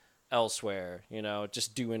efforts elsewhere, you know,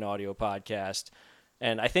 just do an audio podcast.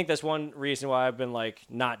 And I think that's one reason why I've been like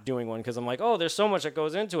not doing one, because I'm like, oh, there's so much that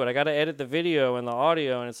goes into it. I got to edit the video and the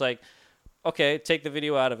audio, and it's like, okay, take the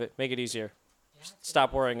video out of it, make it easier.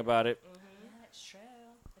 Stop worrying about it. Yeah, that's true.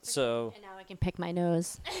 So And now I can pick my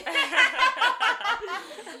nose.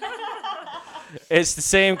 it's the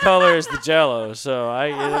same color as the Jello, so I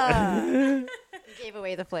You gave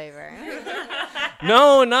away the flavor.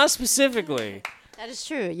 no, not specifically. That is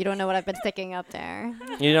true. You don't know what I've been sticking up there.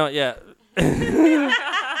 You know, yeah.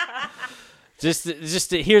 Here's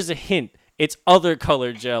a hint. It's other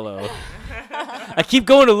colored Jello. I keep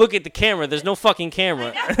going to look at the camera. There's no fucking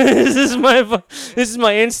camera. This is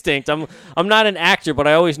my instinct. I'm not an actor, but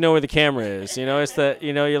I always know where the camera is. You know, it's that,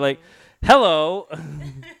 you know, you're like, hello.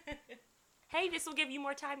 Hey, this will give you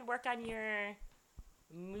more time to work on your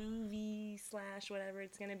movie / whatever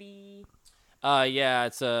it's gonna be. Yeah,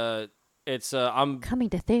 I'm Coming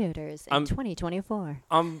to theaters in I'm- 2024.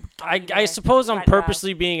 I suppose I'm Right, wow.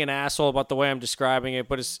 purposely being an asshole about the way I'm describing it,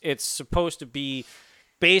 but it's supposed to be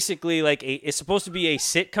basically like it's supposed to be a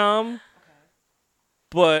sitcom,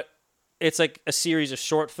 but it's like a series of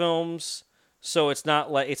short films, so it's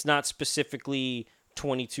not specifically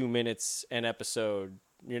 22 minutes an episode,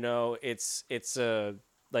 you know, it's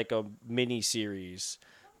like a mini series,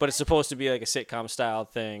 but it's supposed to be like a sitcom style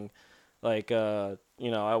thing. Like, I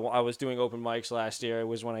was doing open mics last year. It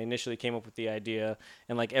was when I initially came up with the idea,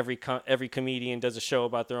 and like every comedian does a show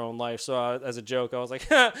about their own life. So as a joke, I was like,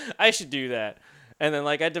 I should do that. And then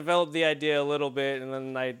like I developed the idea a little bit, and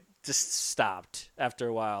then I just stopped after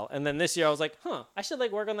a while. And then this year I was like, I should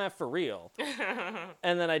like work on that for real.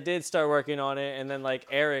 And then I did start working on it. And then like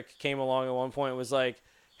Eric came along at one point and was like,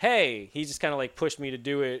 hey, he just kind of like pushed me to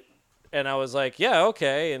do it. And I was like, yeah,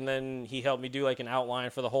 okay. And then he helped me do like an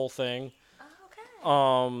outline for the whole thing.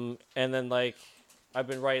 Oh, okay. And then like I've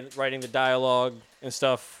been writing the dialogue and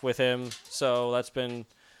stuff with him. So that's been,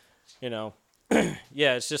 yeah,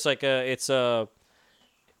 it's just like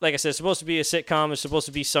like I said, it's supposed to be a sitcom. There's supposed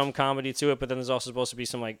to be some comedy to it, but then there's also supposed to be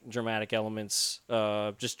some like dramatic elements,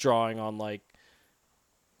 just drawing on like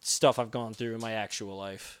stuff I've gone through in my actual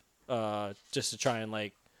life, just to try and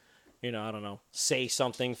like, I don't know, say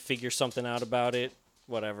something, figure something out about it,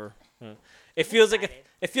 whatever. It feels like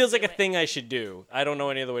a thing I should do. I don't know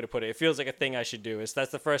any other way to put it. It feels like a thing I should do. That's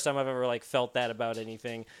the first time I've ever like felt that about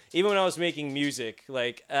anything. Even when I was making music,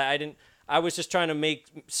 like I was just trying to make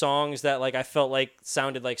songs that like I felt like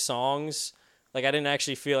sounded like songs. Like I didn't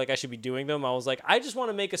actually feel like I should be doing them. I was like, I just want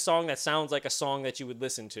to make a song that sounds like a song that you would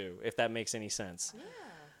listen to, if that makes any sense. Yeah.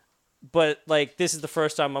 But like this is the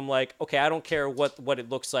first time I'm like, okay, I don't care what it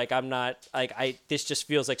looks like. I'm not like this just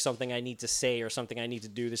feels like something I need to say or something I need to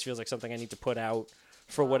do. This feels like something I need to put out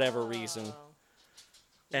for whatever reason.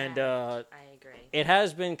 And I agree. It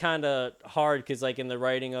has been kind of hard because like in the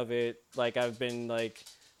writing of it, like I've been like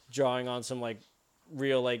drawing on some like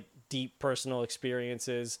real like deep personal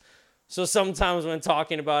experiences. So sometimes when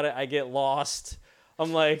talking about it, I get lost.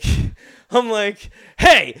 I'm like,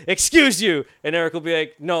 hey, excuse you, and Eric will be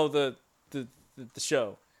like, no, the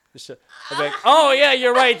show. I'm like, oh yeah,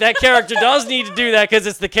 you're right. That character does need to do that because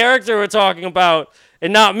it's the character we're talking about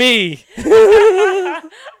and not me.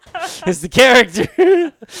 It's the character.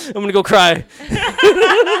 I'm gonna go cry.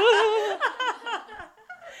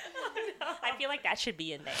 I feel like that should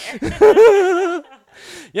be in there.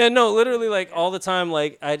 Yeah, no, literally, like all the time,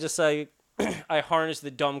 like I just I harness the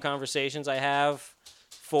dumb conversations I have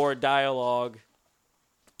for dialogue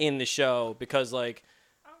in the show because like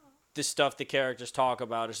the stuff the characters talk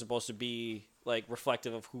about is supposed to be like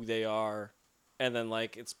reflective of who they are, and then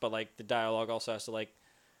like but like the dialogue also has to like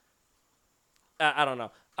I don't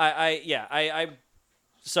know. I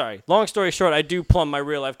sorry. Long story short, I do plumb my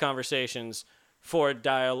real life conversations for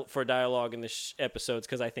dialogue in the episodes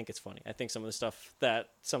because I think it's funny. I think some of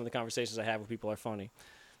the conversations I have with people are funny.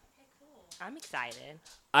 Okay, cool. I'm excited.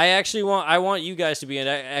 I want you guys to be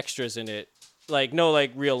extras in it. Like no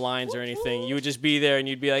like real lines or anything. You would just be there and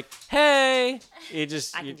you'd be like, "Hey." I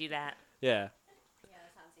can do that. Yeah.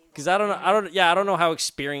 Because I don't know how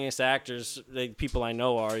experienced actors like people I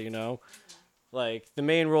know are, Like the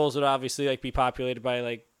main roles would obviously like be populated by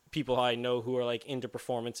like people I know who are like into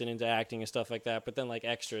performance and into acting and stuff like that. But then like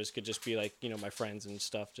extras could just be like, my friends and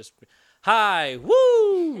stuff. Just hi,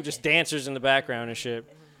 woo, just dancers in the background and shit.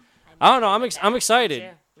 I don't know. I'm excited.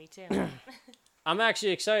 Me too. I'm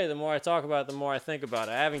actually excited. The more I talk about it, the more I think about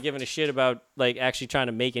it. I haven't given a shit about like actually trying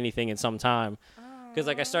to make anything in some time. Because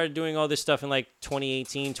like I started doing all this stuff in like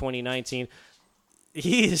 2018, 2019.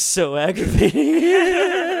 He is so aggravating.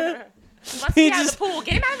 He wants to get out of the pool.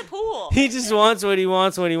 Get him out of the pool. He just wants what he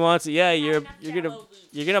wants when he wants it. Yeah, you're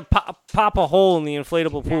gonna pop a hole in the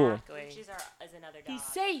inflatable pool. Exactly. Is another dog. He's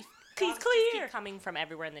safe. He's Dogs just clear. keep coming from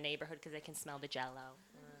everywhere in the neighborhood because they can smell the Jello.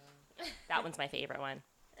 That one's my favorite one.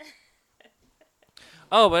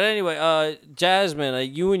 Oh, but anyway,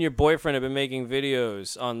 Jasmine, you and your boyfriend have been making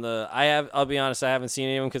videos on the. I'll be honest, I haven't seen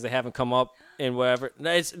any of them because they haven't come up in whatever.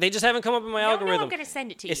 They just haven't come up in my algorithm. No, I'm gonna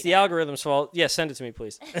send it to you. It's the algorithm's fault. Yeah, send it to me,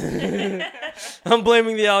 please. I'm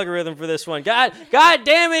blaming the algorithm for this one. God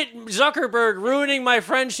damn it, Zuckerberg, ruining my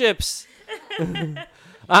friendships.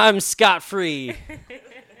 I'm scot-free.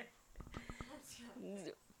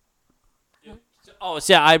 Oh,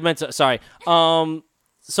 yeah, I meant to. Sorry.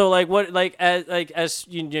 So like what as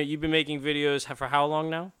you've been making videos for how long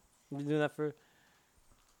now? You've been doing that for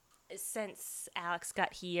Since Alex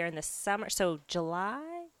got here in the summer, so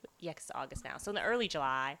July. Yeah, 'cause it's August now. So in the early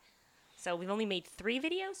July. So we've only made 3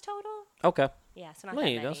 videos total. Okay. Yeah, so not Well,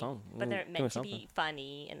 that you many. know, so But they're doing meant to something. be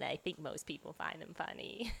funny, and I think most people find them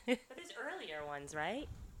funny. But there's earlier ones, right?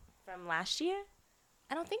 From last year?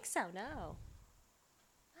 I don't think so. No.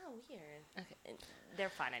 Oh, weird. Okay, they're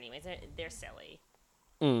fun anyways. They're silly.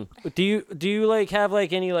 Do you like have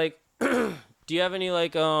like any like do you have any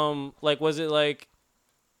like was it like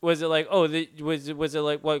was it like was it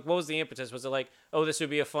like what was the impetus? Was it like, this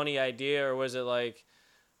would be a funny idea, or was it like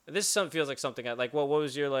this feels like something like what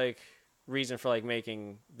was your like reason for like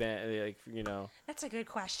making that, like, you know? That's a good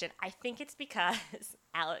question. I think it's because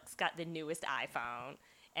Alex got the newest iPhone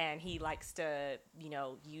and he likes to, you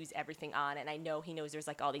know, use everything on it. And I know he knows there's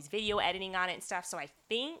like all these video editing on it and stuff. So I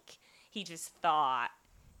think he just thought,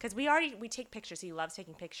 because we take pictures. He loves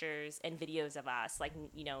taking pictures and videos of us, like,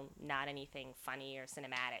 you know, not anything funny or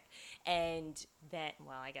cinematic. And then,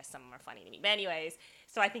 well, I guess some of them are funny to me. But anyways,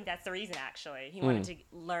 so I think that's the reason, actually. He wanted to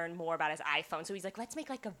learn more about his iPhone. So he's like, let's make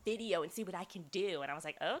like a video and see what I can do. And I was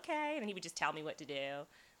like, okay. And he would just tell me what to do,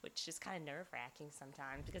 which is kind of nerve-wracking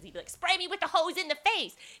sometimes because he'd be like, spray me with the hose in the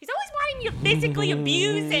face. He's always wanting me to physically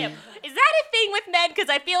abuse him. Is that a thing with men? Because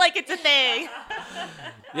I feel like it's a thing.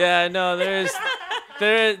 Yeah, no, there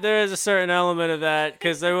is a certain element of that,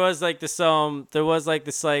 because there was like this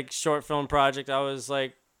like short film project I was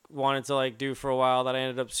like wanted to like do for a while that I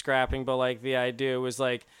ended up scrapping, but like the idea was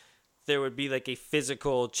like there would be like a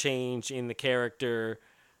physical change in the character.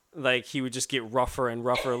 Like he would just get rougher and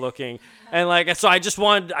rougher looking, and like so I just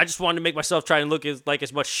wanted to make myself try and look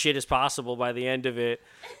as much shit as possible by the end of it.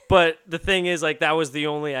 But the thing is, like, that was the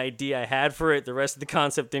only idea I had for it. The rest of the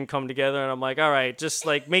concept didn't come together, and I'm like, all right, just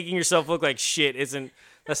like making yourself look like shit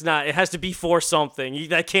that's not. It has to be for something.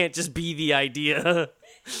 That can't just be the idea.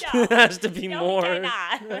 No, it has to be no, more. he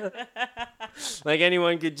cannot. Like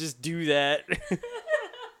anyone could just do that.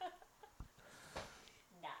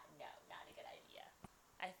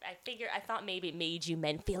 I thought maybe it made you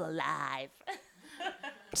men feel alive.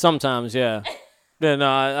 Sometimes, yeah. Yeah, no,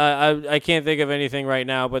 I can't think of anything right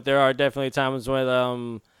now, but there are definitely times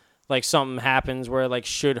when like something happens where it like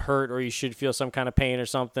should hurt or you should feel some kind of pain or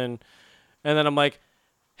something, and then I'm like,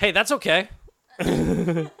 hey, that's okay.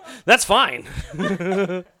 That's fine.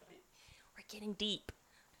 We're getting deep.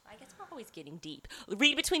 I guess we're always getting deep.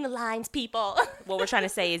 Read between the lines, people. What we're trying to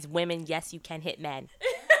say is, women, yes, you can hit men.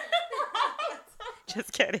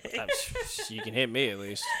 Just kidding. You can hit me at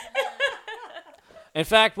least. In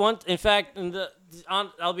fact,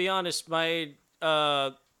 I'll be honest, my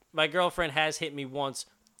girlfriend has hit me once.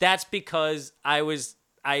 That's because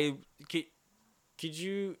could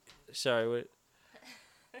you? Sorry, what?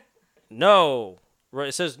 No, right?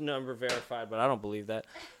 It says number verified, but I don't believe that.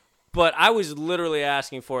 But I was literally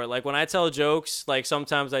asking for it. Like when I tell jokes, like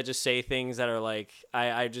sometimes I just say things that are like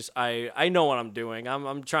I know what I'm doing.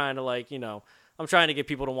 I'm trying to like, you know. I'm trying to get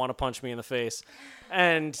people to want to punch me in the face.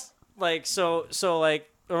 And like so like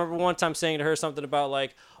I remember one time saying to her something about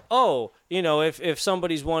like, oh, you know, if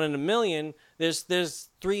somebody's 1 in a million, there's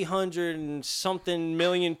 300 and something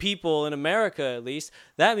million people in America at least.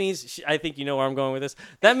 That means, I think you know where I'm going with this.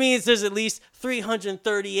 That means there's at least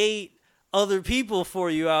 338 other people for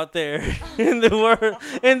you out there in the world,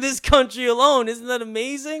 in this country alone. Isn't that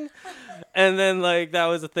amazing? And then like that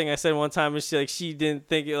was the thing I said one time, and she didn't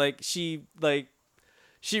think it, like she I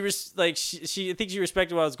think she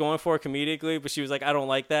respected what I was going for comedically, but she was like, I don't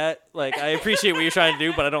like that. Like I appreciate what you're trying to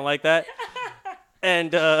do, but I don't like that.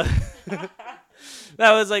 And that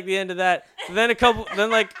was like the end of that. Then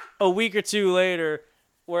like a week or two later,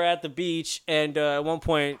 we're at the beach, and at one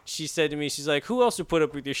point she said to me, she's like, who else would put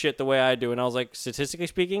up with your shit the way I do? And I was like, statistically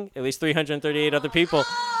speaking, at least 338 other people.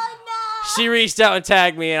 She reached out and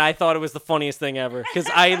tagged me, and I thought it was the funniest thing ever, because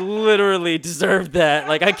I literally deserved that.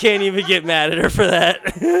 Like, I can't even get mad at her for that.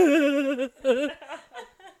 That's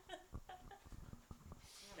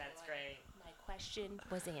great. My question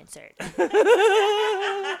was answered.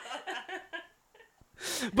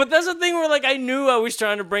 But that's the thing where, like, I knew I was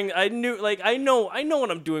trying to bring. I know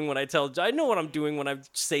what I'm doing when I tell. I know what I'm doing when I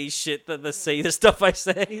say shit say the stuff I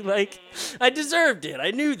say. Like, I deserved it.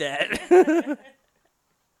 I knew that.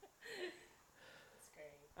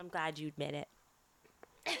 I'm glad you admit it.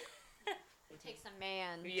 It takes a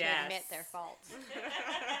man to admit their faults.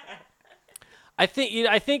 I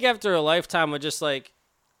think after a lifetime of just like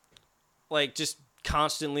just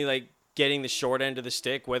constantly like getting the short end of the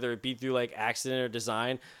stick, whether it be through like accident or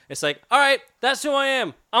design, it's like, all right, that's who I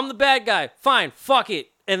am. I'm the bad guy. Fine, fuck it.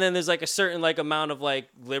 And then there's like a certain like amount of like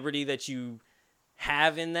liberty that you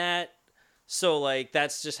have in that. So like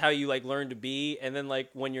that's just how you like learn to be. And then like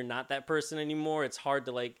when you're not that person anymore, it's hard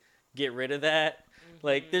to like get rid of that. Mm-hmm.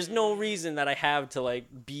 Like there's no reason that I have to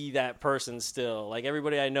like be that person still. Like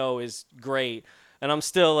everybody I know is great. And I'm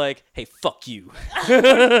still like, hey, fuck you.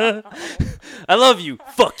 I love you.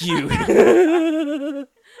 Fuck you.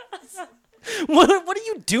 What are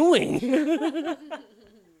you doing? No.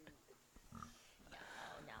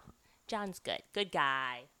 John's good. Good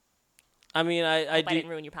guy. I mean, I didn't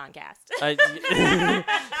ruin your podcast.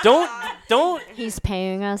 Don't. He's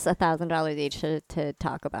paying us $1,000 each to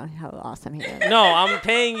talk about how awesome he is. No, I'm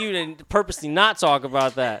paying you to purposely not talk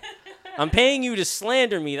about that. I'm paying you to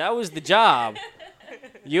slander me. That was the job.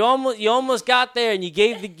 You almost got there, and you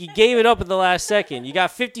gave it up at the last second. You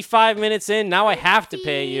got 55 minutes in. Now I have to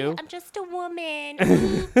pay you. I'm just a woman.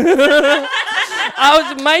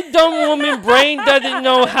 My dumb woman brain doesn't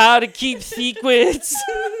know how to keep secrets.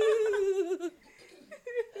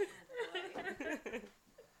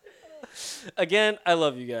 Again, I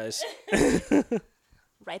love you guys.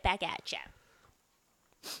 Right back at ya.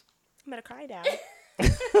 I'm gonna cry now.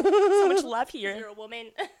 So much love here. You're a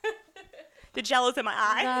woman. The jello's in my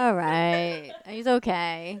eye. All right. He's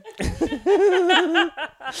okay.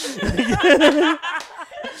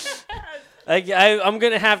 I'm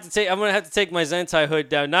gonna have to take my Zentai hood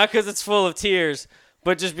down, not because it's full of tears,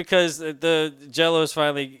 but just because the Jello is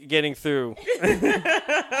finally getting through,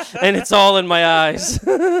 and it's all in my eyes.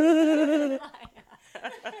 The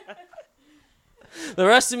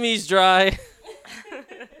rest of me's dry.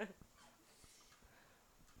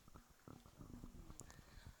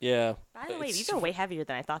 Yeah. By the way, these are way heavier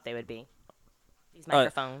than I thought they would be. These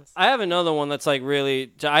microphones. I have another one that's like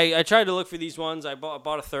really. I tried to look for these ones. I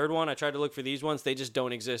bought a third one. I tried to look for these ones. They just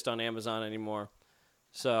don't exist on Amazon anymore.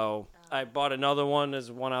 So I bought another one.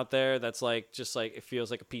 There's one out there that's like just like it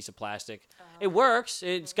feels like a piece of plastic. It works.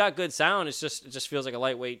 It's got good sound. It just feels like a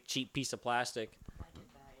lightweight, cheap piece of plastic. I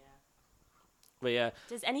get that, yeah. But yeah,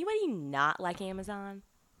 Does anybody not like Amazon?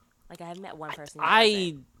 Like I haven't met one person. Who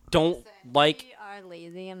I don't like. We are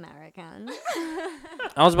lazy Americans.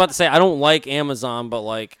 I was about to say I don't like Amazon, but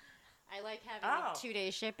like. I like having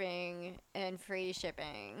 2-day shipping and free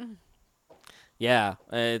shipping. Yeah,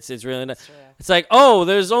 it's really nice. True. It's like, oh,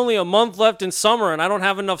 there's only a month left in summer, and I don't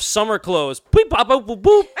have enough summer clothes. Beep, pop, boop, boop,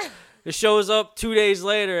 boop. It shows up 2 days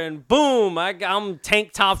later, and boom, I'm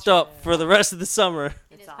tank topped up for the rest of the summer.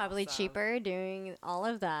 It is probably cheaper doing all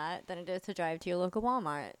of that than it is to drive to your local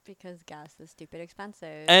Walmart because gas is stupid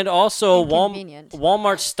expensive. And also, Inconvenient.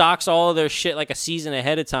 Walmart stocks all of their shit like a season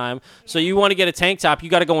ahead of time. So you want to get a tank top, you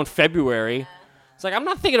got to go in February. It's like, I'm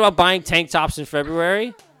not thinking about buying tank tops in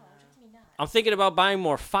February. I'm thinking about buying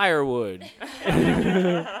more firewood.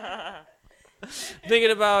 I'm thinking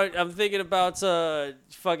about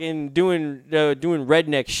fucking doing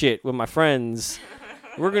redneck shit with my friends.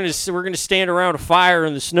 We're gonna stand around a fire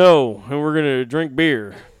in the snow and we're gonna drink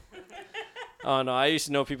beer. Oh no, I used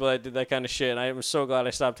to know people that did that kind of shit. And I'm so glad I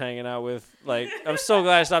stopped hanging out and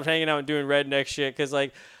doing redneck shit because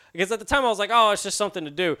at the time I was like, oh, it's just something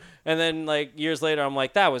to do. And then like years later, I'm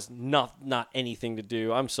like, that was not anything to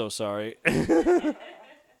do. I'm so sorry.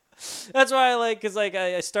 That's why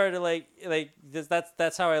I started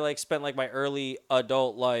that's how I spent like my early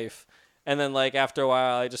adult life. And then like after a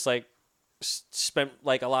while, I just like spent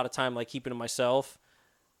like a lot of time like keeping to myself.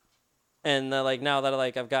 And now that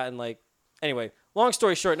I've gotten anyway, long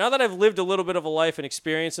story short, now that I've lived a little bit of a life and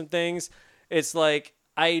experienced some things, it's like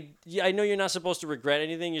I know you're not supposed to regret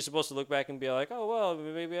anything. You're supposed to look back and be like, oh, well,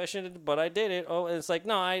 maybe I shouldn't, but I did it. Oh, and it's like,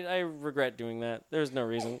 no, I regret doing that. There's no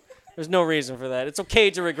reason. There's no reason for that. It's okay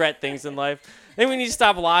to regret things in life. I think we need to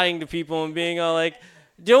stop lying to people and being all like,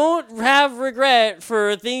 don't have regret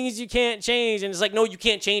for things you can't change. And it's like, no, you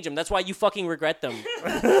can't change them. That's why you fucking regret them.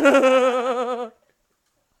 I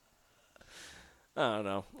don't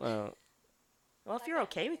know. Well, if you're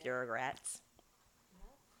okay with your regrets,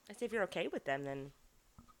 I say if you're okay with them, then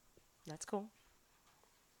that's cool.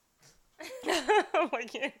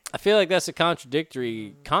 I feel like that's a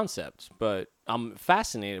contradictory concept, but I'm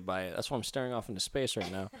fascinated by it. That's why I'm staring off into space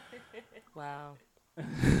right now. Wow.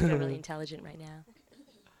 You're really intelligent right now.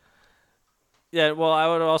 Yeah, well, I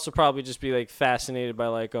would also probably just be fascinated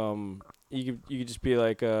by you could just be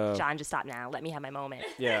John, just stop now. Let me have my moment.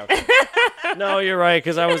 Yeah. No, you're right,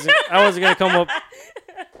 because I wasn't gonna come up.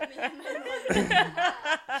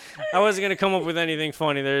 I wasn't gonna come up with anything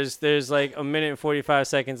funny. There's like a minute and 45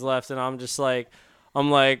 seconds left, and I'm just like,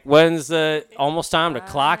 when's the almost time to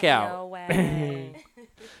clock out? No way.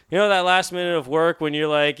 You know that last minute of work when you're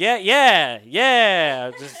like, yeah,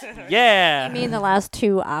 just yeah. You mean the last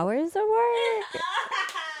 2 hours of work?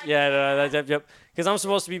 Yeah, no, yep. Because I'm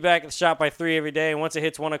supposed to be back at the shop by 3 every day, and once it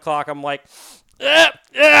hits 1 o'clock, I'm like,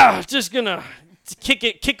 just gonna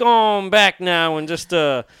kick on back now and just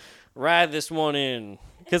ride this one in.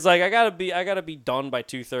 Because I gotta be done by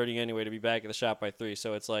 2:30 anyway to be back at the shop by 3.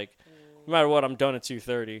 So it's like, no matter what, I'm done at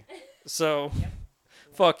 2:30. So. Yep.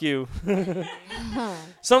 Fuck you.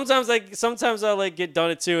 Sometimes I'll get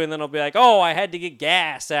done at 2 and then I'll be like, oh, I had to get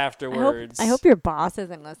gas afterwards. I hope your boss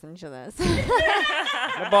isn't listening to this.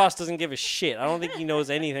 My boss doesn't give a shit. I don't think he knows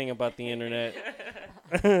anything about the internet.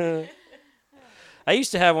 I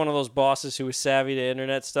used to have one of those bosses who was savvy to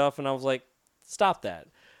internet stuff, and I was like, stop that.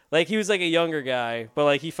 Like, he was like a younger guy, but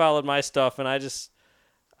like he followed my stuff, and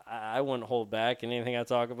I wouldn't hold back in anything I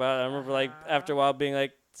talk about. I remember like after a while being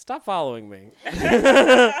like, stop following me.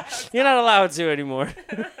 You're not allowed to anymore.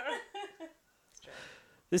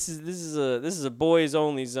 This is a boys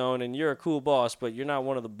only zone, and you're a cool boss, but you're not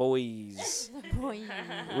one of the boys. Boy.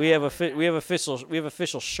 We have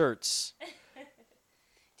official shirts.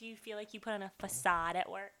 Do you feel like you put on a facade at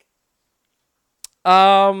work?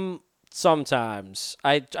 Sometimes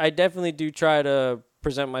I definitely do try to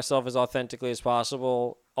present myself as authentically as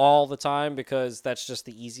possible all the time, because that's just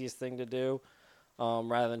the easiest thing to do,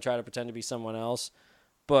 rather than try to pretend to be someone else.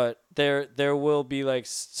 But there will be like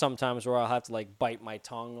sometimes where I'll have to like bite my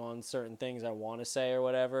tongue on certain things I want to say or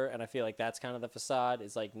whatever, and I feel like that's kind of the facade,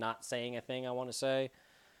 is like not saying a thing I want to say.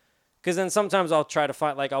 Because then sometimes I'll try to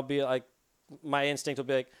find, like, I'll be like, my instinct will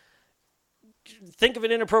be like, think of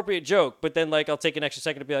an inappropriate joke, but then like I'll take an extra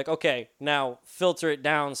second to be like, okay, now filter it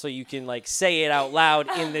down so you can like say it out loud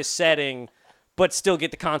in this setting, but still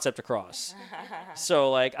get the concept across.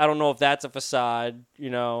 So like I don't know if that's a facade,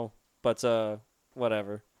 but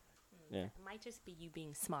whatever. Yeah. It might just be you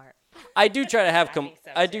being smart. I do try to have I think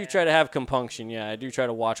so, I do too. try to have compunction. Yeah, I do try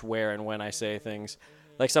to watch where and when I say things.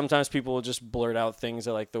 Like sometimes people will just blurt out things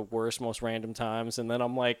at like the worst, most random times, and then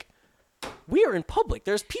I'm like, we are in public.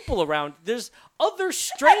 There's people around. There's other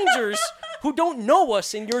strangers who don't know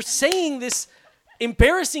us, and you're saying this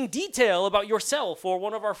embarrassing detail about yourself or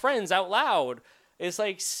one of our friends out loud. It's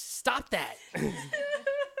like, stop that.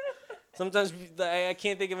 Sometimes I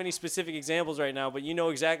can't think of any specific examples right now, but you know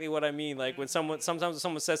exactly what I mean. Like sometimes when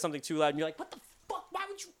someone says something too loud, and you're like, what the fuck? Why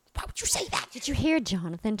would you say that? Did you hear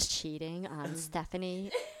Jonathan's cheating on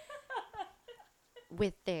Stephanie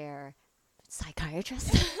with their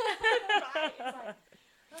psychiatrist?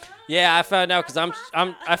 Yeah, I found out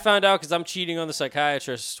because I'm cheating on the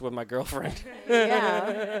psychiatrist with my girlfriend.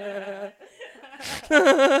 Yeah.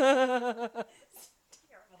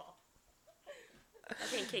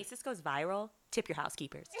 Okay, in case this goes viral, tip your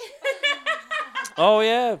housekeepers. Oh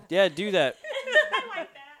yeah, do that.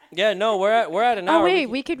 Yeah, no, we're at an hour. Oh wait,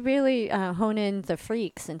 we could really hone in the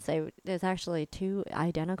freaks and say there's actually 2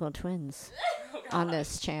 identical twins on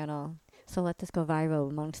this channel. So let this go viral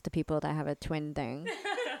amongst the people that have a twin thing.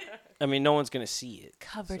 I mean, no one's gonna see it.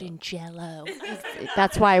 Covered in jello.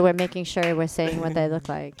 That's why we're making sure we're saying what they look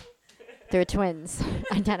like. They're twins,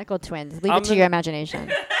 identical twins. Leave it to your imagination.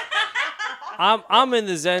 I'm in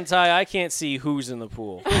the Zentai. I can't see who's in the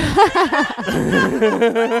pool.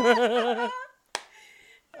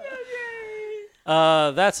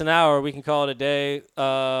 That's an hour. We can call it a day.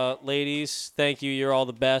 Ladies, thank you. You're all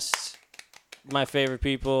the best. My favorite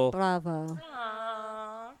people. Bravo.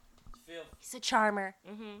 Aww. He's a charmer.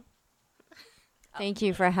 Mm-hmm. Thank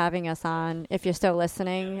you for having us on. If you're still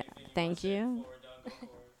listening, thank you.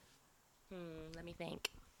 Let me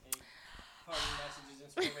think. Parting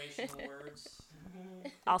messages, inspirational words.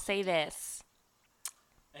 I'll say this.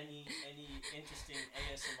 Any interesting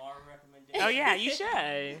ASMR recommendations? Oh, yeah, you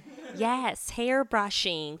should. Yes, hair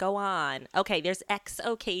brushing. Go on. Okay, there's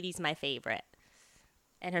XO Katie's my favorite.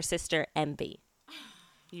 And her sister, Emby.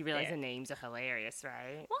 You realize the names are hilarious,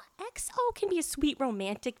 right? Well, XO can be a sweet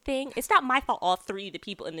romantic thing. It's not my fault all 3 of the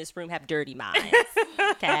people in this room have dirty minds.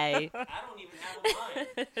 Okay? I don't even have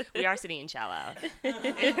a mind. We are sitting in cello.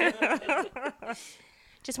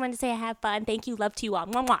 Just wanted to say I have fun. Thank you. Love to you all.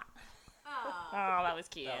 Mwah, mwah. Oh, that was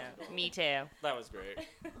cute. Me too. That was great.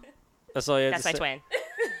 That's all you had That's to my say.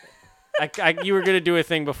 twin. You were going to do a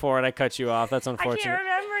thing before, and I cut you off. That's I unfortunate. can't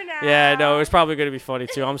remember now. Yeah, no, it was probably going to be funny,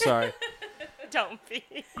 too. I'm sorry. Don't be.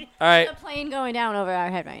 All right. The plane going down over our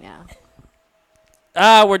head right now.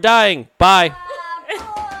 We're dying. Bye.